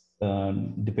weeks,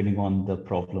 depending on the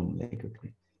problem. Like,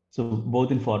 okay, so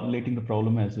both in formulating the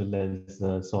problem as well as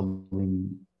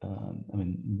solving, I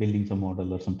mean, building some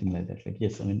model or something like that. Like,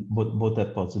 yes, I mean, both are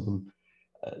possible.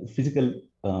 Physical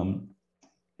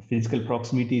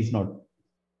proximity is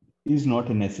not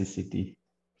a necessity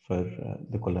for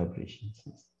the collaborations.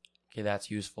 Okay, that's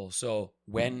useful. So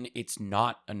when it's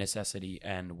not a necessity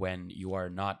and when you are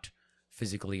not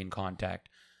physically in contact,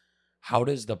 how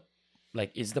does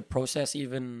is the process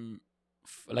even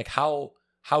like how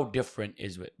different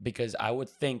is it? Because I would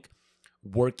think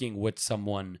working with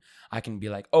someone, I can be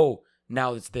like, oh,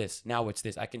 now it's this, now it's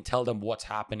this. I can tell them what's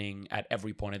happening at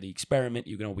every point of the experiment.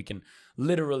 We can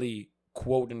literally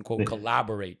quote unquote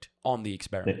collaborate on the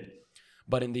experiment.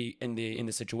 But in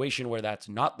the situation where that's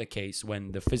not the case,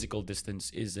 when the physical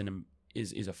distance is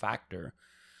a factor,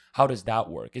 how does that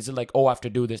work? Is it like, oh, I have to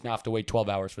do this now, I have to wait 12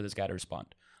 hours for this guy to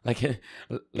respond? Like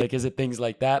is it things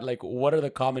like that? Like, what are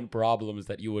the common problems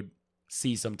that you would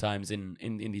see sometimes in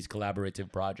these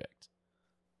collaborative projects?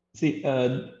 See,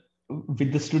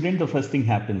 with the student, the first thing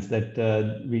happens that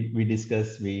we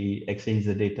discuss, we exchange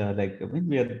the data, like when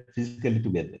we are physically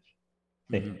together.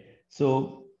 Right? Mm-hmm.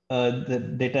 So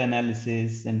the data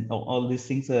analysis and all these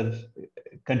things are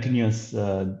continuous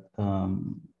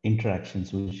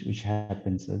interactions, which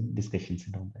happens, discussions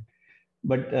and all that.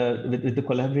 But with the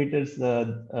collaborators,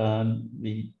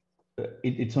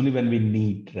 it's only when we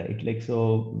need, right? Like,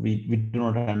 so we do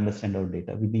not understand our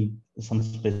data. We need some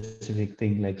specific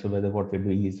thing, like, so whether what we're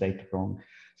doing is right or wrong.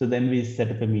 So then we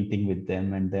set up a meeting with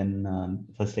them and then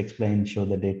first explain, show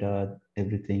the data,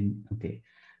 everything. Okay.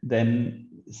 Then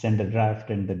send a draft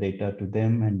and the data to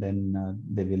them, and then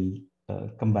they will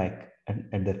come back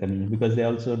at their convenience, because they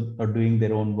also are doing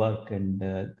their own work and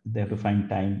they have to find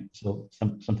time. So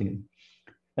something.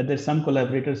 But there's some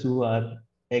collaborators who are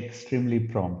extremely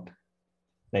prompt,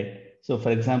 right? So,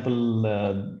 for example,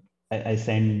 I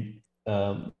send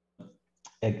a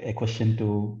question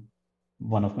to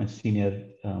one of my senior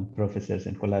professors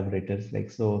and collaborators, like,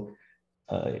 so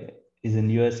uh, is in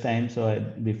US time. So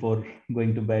before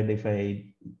going to bed, if I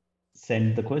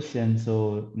send the question,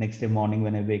 so next day morning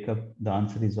when I wake up, the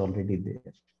answer is already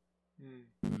there.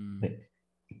 Mm. Right?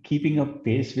 Keeping up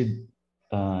pace with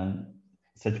uh,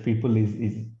 such people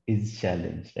is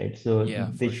challenge, right? So Yeah,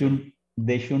 they for sure.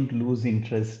 shouldn't lose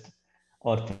interest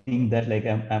or think that, like,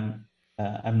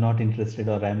 I'm not interested,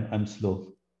 or I'm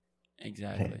slow,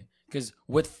 Exactly. right? Because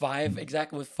with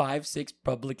five, 6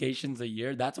 publications a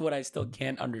year, that's what I still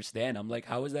can't understand. I'm like,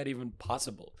 how is that even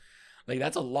possible? Like,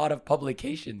 that's a lot of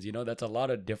publications, that's a lot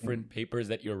of different papers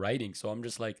that you're writing. So I'm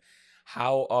just like,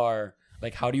 how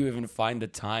do you even find the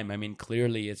time? I mean,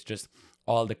 clearly it's just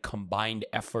all the combined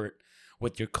effort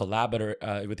with your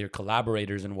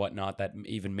collaborators and whatnot that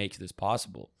even makes this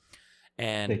possible.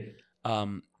 And Right.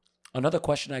 um, another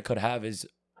question I could have is,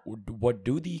 what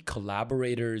do the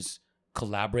collaborators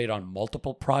collaborate on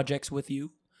multiple projects with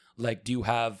you? Like, do you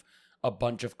have a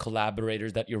bunch of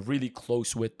collaborators that you're really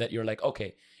close with that you're like,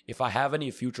 okay, if I have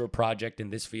any future project in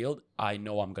this field, I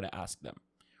know I'm going to ask them?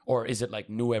 Or is it like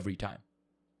new every time?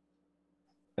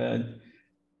 uh,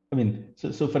 I mean,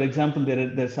 so for example,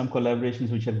 there's some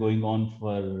collaborations which are going on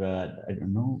for I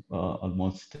don't know,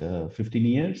 almost 15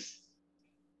 years,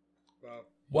 Wow. right?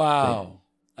 Wow.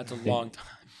 That's a long Right.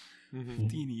 time. Mm-hmm.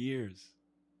 15 years.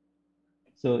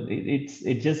 So it's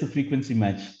just a frequency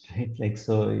match, right? Like,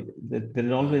 so there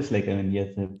are always, Wow. like, I mean,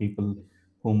 yes, there are people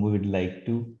whom we would like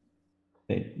to,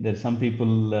 right? There are some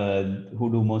people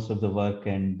who do most of the work,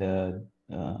 and uh,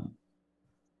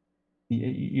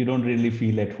 you don't really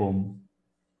feel at home,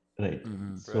 right?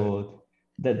 Mm-hmm. Right. So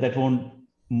that won't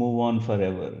move on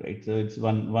forever, right? So it's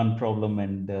one problem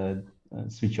and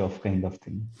switch off kind of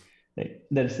thing, right?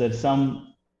 There's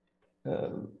some uh,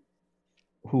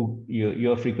 who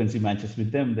your frequency matches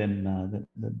with them, then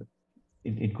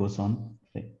it goes on,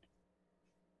 right?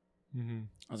 Mm-hmm.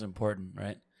 That's important,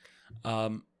 right?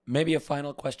 Maybe a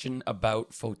final question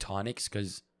about photonics,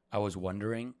 because I was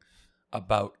wondering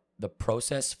about the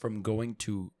process from going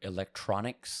to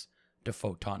electronics to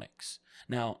photonics.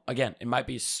 Now, again, it might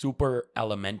be super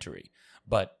elementary,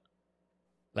 but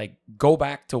like, go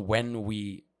back to when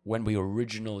we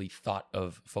originally thought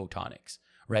of photonics,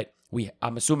 right?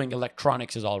 I'm assuming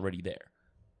electronics is already there,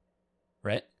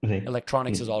 right? Right.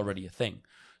 Electronics Yeah. is already a thing.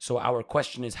 So our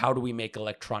question is, how do we make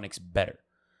electronics better?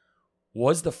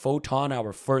 Was the photon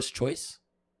our first choice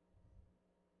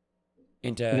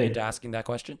into Right. asking that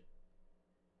question?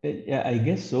 Yeah, I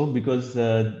guess so, because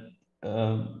early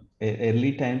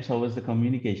times, how was the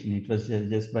communication? It was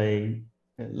just by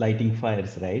lighting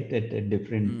fires, right, at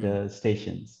different Mm.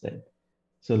 stations. Right?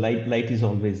 So light is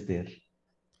always there.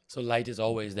 So light is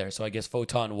always there. So I guess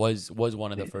photon was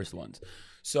one of the Right. first ones.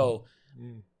 So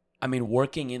Mm. I mean,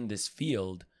 working in this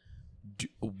field,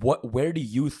 where do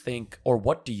you think, or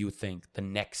what do you think the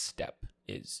next step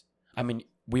is? I mean,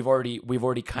 we've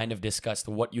already kind of discussed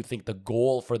what you think the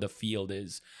goal for the field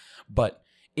is, but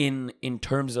in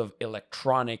terms of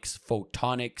electronics,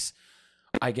 photonics,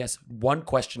 I guess one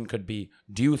question could be,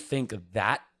 do you think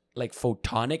that, like,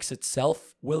 photonics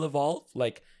itself will evolve?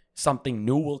 Like, something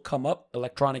new will come up,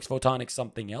 electronics, photonics,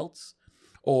 something else?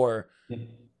 Or Yeah.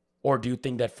 or do you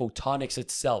think that photonics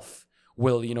itself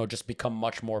will, just become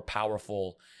much more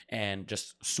powerful and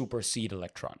just supersede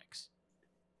electronics?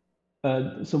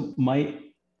 So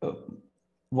uh,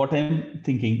 what I'm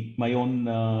thinking, my own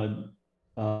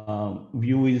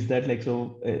view is that, like,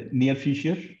 so near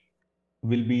future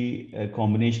will be a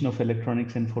combination of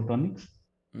electronics and photonics,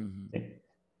 Mm-hmm.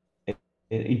 right?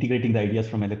 Integrating the ideas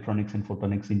from electronics and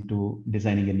photonics into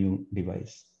designing a new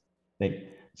device, right?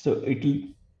 So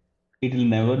it'll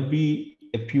never be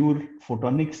a pure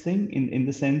photonics thing, in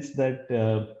the sense that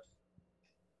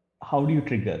how do you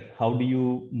trigger? How do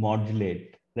you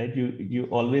modulate? Right? You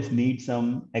always need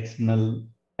some external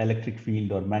electric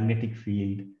field or magnetic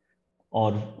field,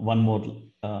 or one more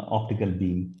optical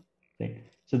beam. Right?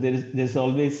 So there's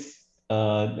always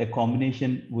a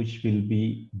combination which will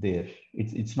be there.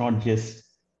 It's not just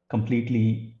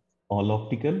completely all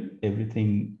optical,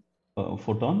 everything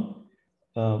photon,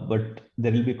 but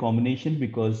there will be a combination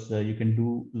because you can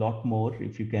do a lot more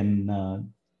if you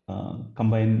can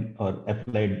combine or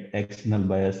applied external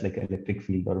bias like electric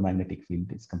field or magnetic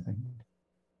field is combined.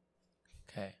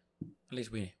 Okay, at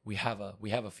least we have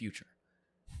a future.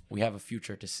 We have a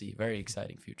future to see. Very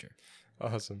exciting future.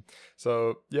 Awesome.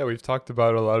 So yeah, we've talked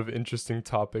about a lot of interesting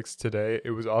topics today.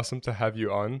 It was awesome to have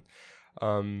you on.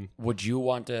 Do you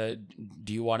want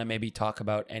to maybe talk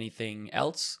about anything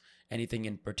else? Anything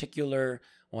in particular?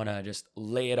 Want to just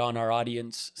lay it on our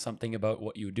audience? Something about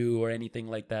what you do or anything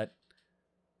like that?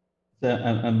 So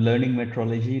I'm learning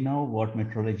metrology now, what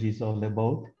metrology is all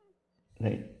about,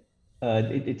 right?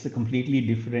 It's a completely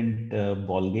different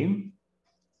ball game,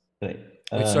 right?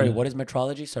 Wait, sorry, what is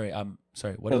metrology? Sorry, I'm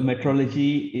sorry. What is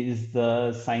metrology is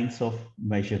the science of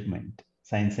measurement,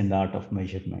 science and art of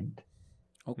measurement.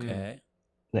 Okay.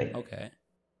 Right. Okay.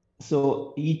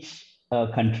 So each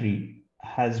country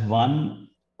has one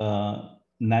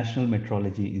national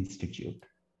metrology institute.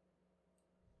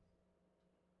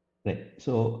 Right.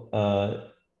 So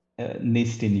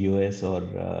NIST in US or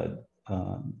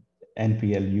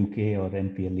NPL UK or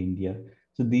NPL India.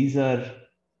 So these are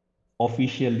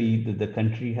officially the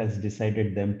country has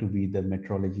decided them to be the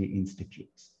metrology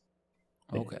institutes.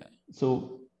 Okay.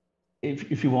 So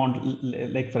if you want,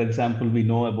 like for example, we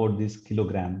know about this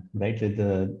kilogram, right? Like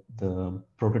the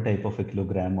prototype of a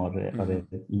kilogram or a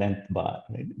length bar,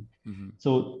 right?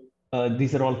 So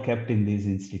these are all kept in these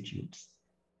institutes.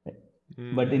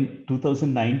 But in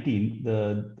 2019,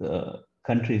 the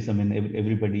countries, I mean,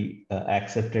 everybody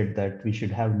accepted that we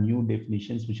should have new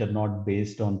definitions which are not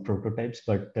based on prototypes,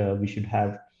 but we should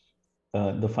have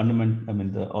the fundamental, I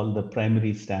mean, all the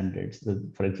primary standards,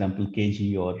 for example,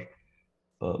 kg or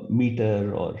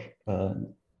meter or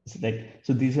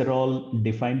so these are all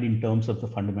defined in terms of the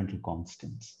fundamental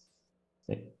constants,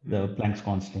 right? The Planck's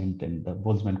constant and the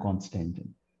Boltzmann constant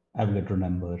and Avogadro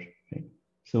number, right?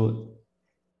 So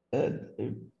I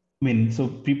mean, so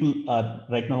people are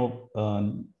right now,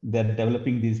 they're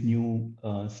developing these new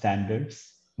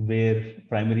standards where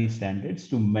primary standards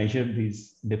to measure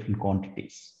these different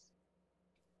quantities.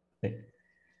 Right?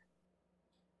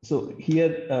 So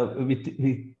here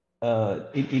in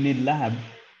a lab,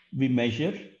 we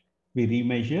measure, we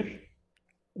remeasure,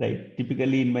 right?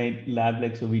 Typically in my lab,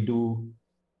 like, so we do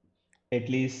at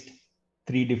least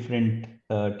 3 different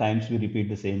times we repeat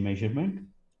the same measurement.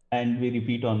 And we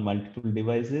repeat on multiple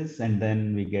devices, and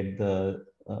then we get the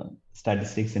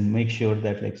statistics and make sure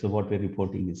that, like, so what we're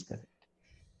reporting is correct.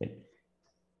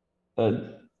 Right?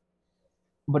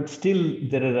 But still,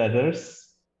 there are errors,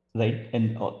 right?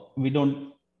 And we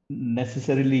don't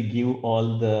necessarily give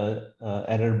all the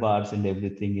error bars and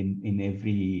everything in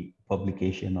every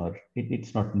publication, or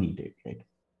it's not needed, right?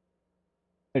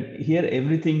 But here,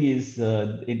 everything is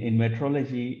in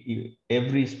metrology.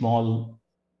 Every small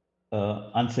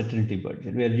uncertainty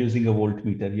budget. We are using a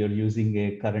voltmeter, you're using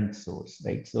a current source,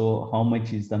 right? So how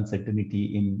much is the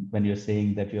uncertainty in when you're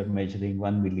saying that you're measuring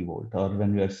 1 millivolt, or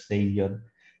when you're saying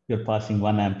you're passing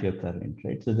 1 ampere current,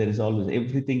 right? So there is always,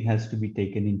 everything has to be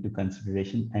taken into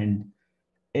consideration, and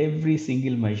every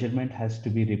single measurement has to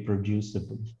be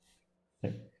reproducible,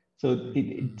 right? So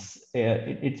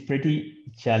it's pretty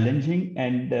challenging,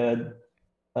 and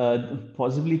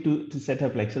possibly to set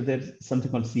up, like, so there's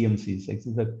something called CMCs, like,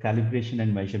 so the calibration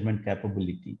and measurement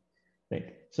capability,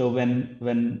 right? So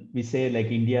when we say, like,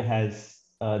 India has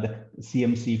the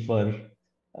CMC for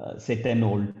say 10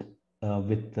 volt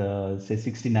with say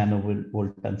 60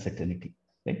 nanovolt uncertainty,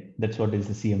 right? That's what is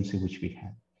the CMC which we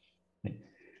have, right?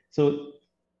 So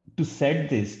to set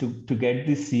this, to get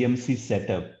this CMC set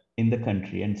up in the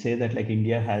country and say that, like,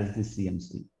 India has this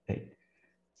CMC, right?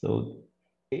 So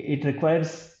it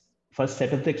requires first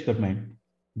set up the experiment,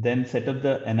 then set up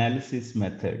the analysis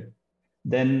method.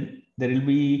 Then there will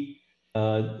be,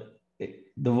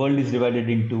 the world is divided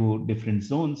into different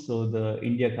zones. So the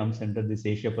India comes under this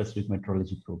Asia Pacific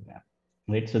Metrology Program,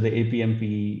 right? So the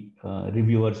APMP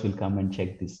reviewers will come and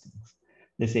check these things.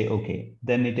 They say, okay,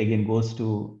 then it again goes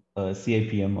to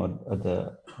CIPM or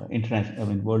the international, I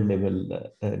mean, world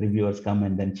level reviewers come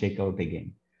and then check out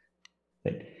again,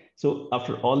 right? So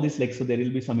after all this, like, so there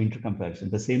will be some intercomparison.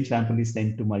 The same sample is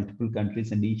sent to multiple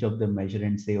countries, and each of them measure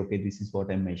and say, okay, this is what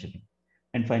I'm measuring.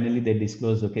 And finally, they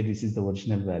disclose, okay, this is the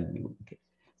original value. Okay.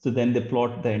 So then they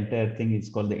plot the entire thing. It's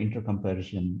called the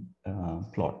intercomparison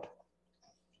plot,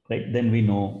 right? Then we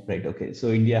know, right? Okay, so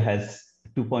India has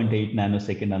 2.8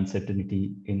 nanosecond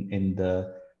uncertainty in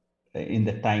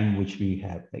the time which we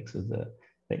have, like, so the,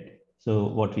 right? So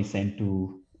what we send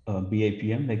to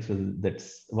BIPM, like, so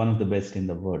that's one of the best in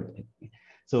the world.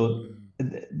 So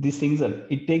these things are,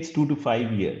 it takes 2 to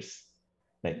 5 years,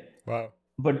 right? Wow.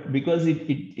 But because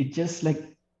it just like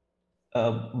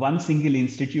one single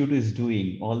institute is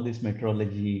doing all this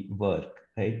metrology work,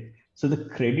 right? So the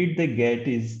credit they get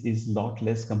is lot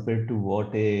less compared to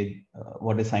what a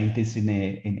scientist in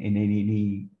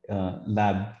any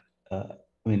lab. I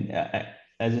mean,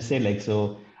 as I say, like,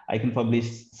 so I can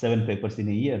publish 7 papers in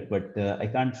a year, but I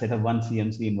can't set up one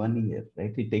CMC in 1 year,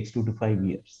 right? It takes 2 to 5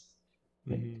 years,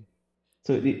 right? Mm-hmm.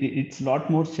 So it's a lot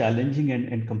more challenging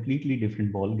and completely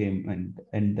different ball game,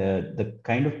 and the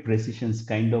kind of precisions,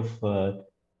 kind of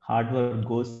hard work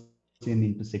goes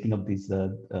into setting up these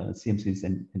CMCs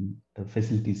and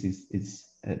facilities is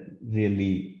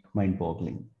really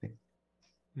mind-boggling.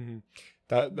 Mm-hmm.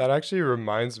 That actually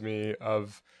reminds me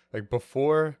of like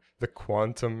before the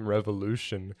quantum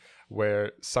revolution,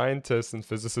 where scientists and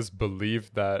physicists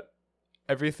believed that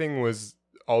everything was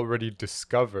already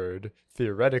discovered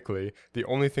theoretically. The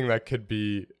only thing that could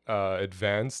be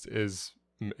advanced is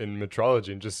in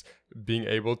metrology and just being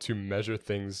able to measure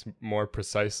things more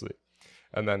precisely.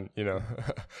 And then,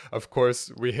 of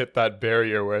course, we hit that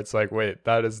barrier where it's like, wait,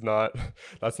 that's not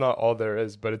all there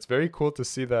is. But it's very cool to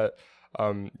see that,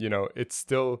 it's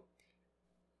still,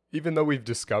 even though we've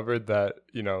discovered that,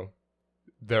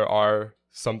 there are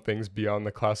some things beyond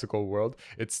the classical world,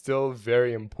 it's still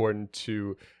very important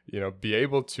to, be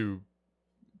able to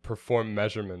perform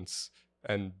measurements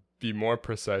and be more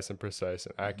precise and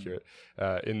accurate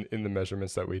in the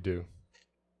measurements that we do.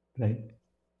 Right.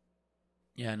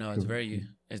 Yeah, no,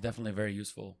 it's definitely very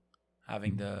useful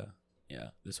having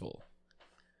this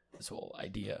whole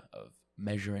idea of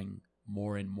measuring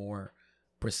more and more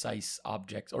precise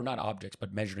objects, or not objects,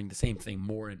 but measuring the same thing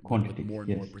more and with more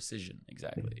and more precision.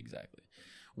 Exactly.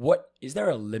 What is there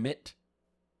a limit?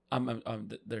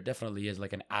 There definitely is,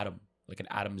 like an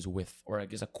atom's width, or I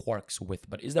guess a quark's width.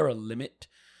 But is there a limit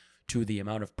to the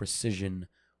amount of precision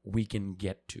we can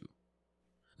get to?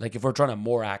 Like if we're trying to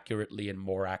more accurately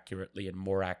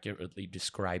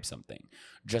describe something,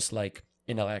 just like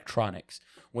in electronics,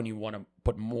 when you want to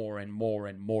put more and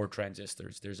more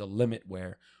transistors, there's a limit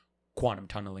where quantum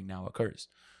tunneling now occurs.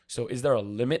 So is there a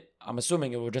limit? I'm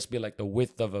assuming it would just be like the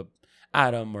width of a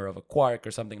atom or of a quark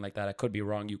or something like that. I could be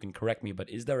wrong. You can correct me, but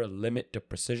is there a limit to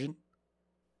precision?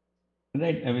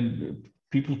 Right. I mean,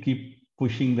 people keep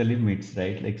pushing the limits,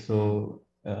 right? Like, so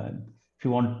if you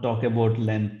want to talk about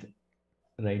length,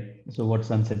 right? So what's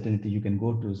uncertainty you can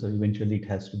go to? So eventually it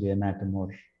has to be an atom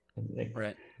or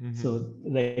right. Mm-hmm. So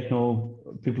right now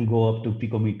people go up to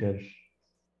picometer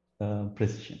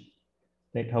precision,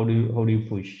 right? How do you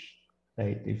push,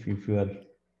 right? If you are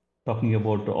talking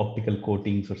about optical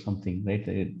coatings or something, right?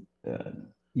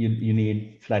 You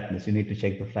need flatness. You need to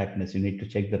check the flatness. You need to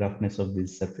check the roughness of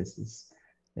these surfaces,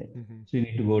 right? So you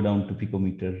need to go down to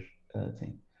picometer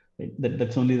thing. Right?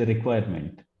 That's only the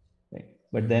requirement, right?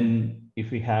 But then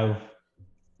if we have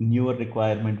newer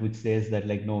requirement which says that,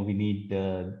 like, no, we need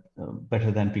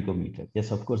better than picometer.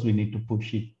 Yes, of course we need to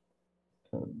push it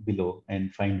below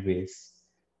and find ways.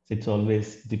 So it's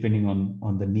always depending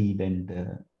on the need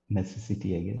and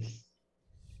necessity, I guess.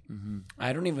 Mm-hmm.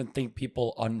 I don't even think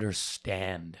people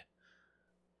understand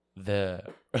the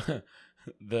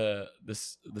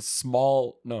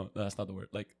small. No, that's not the word.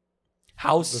 Like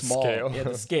how small? Scale. Yeah,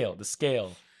 the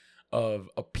scale of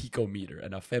a picometer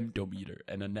and a femtometer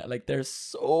and like they're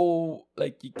so,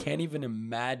 like, you can't even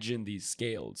imagine these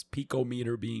scales.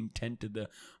 Picometer being 10 to the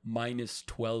minus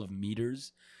 12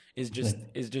 meters is just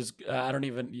I don't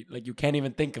even, like, you can't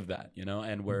even think of that,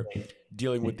 and we're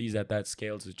dealing with these at that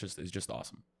scales is just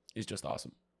awesome. It's just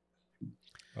awesome.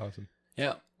 Awesome.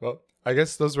 Yeah. Well, I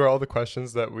guess those were all the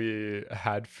questions that we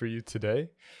had for you today.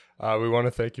 We want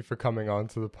to thank you for coming on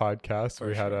to the podcast.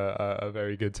 We had a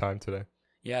very good time today.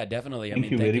 Yeah, definitely. Thank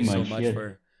you so much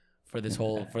yeah. for this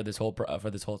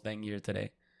whole thing here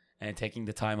today, and taking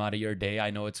the time out of your day. I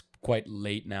know it's quite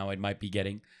late now. It might be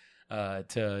getting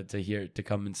to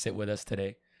come and sit with us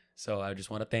today. So I just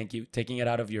want to thank you, taking it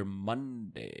out of your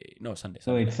Sunday. No, it's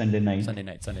Sunday night. Sunday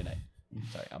night.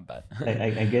 Sorry, I'm bad.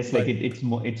 I guess like it's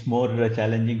more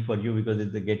challenging for you because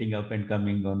it's the getting up and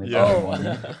coming on.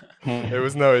 It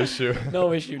was no issue.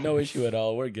 no issue at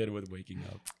all. We're good with waking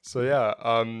up. So yeah,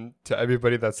 to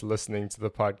everybody that's listening to the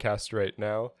podcast right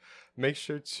now, make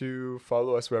sure to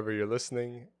follow us wherever you're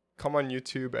listening. Come on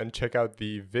YouTube and check out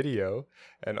the video,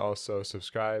 and also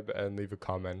subscribe and leave a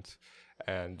comment.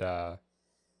 And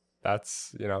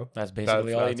that's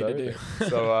basically all you need everything. to do.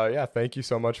 So yeah, thank you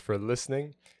so much for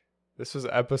listening. This was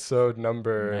episode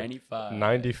number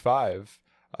 95.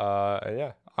 And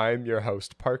yeah, I'm your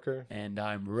host, Parker. And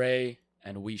I'm Ray,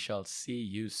 and we shall see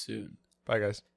you soon. Bye, guys.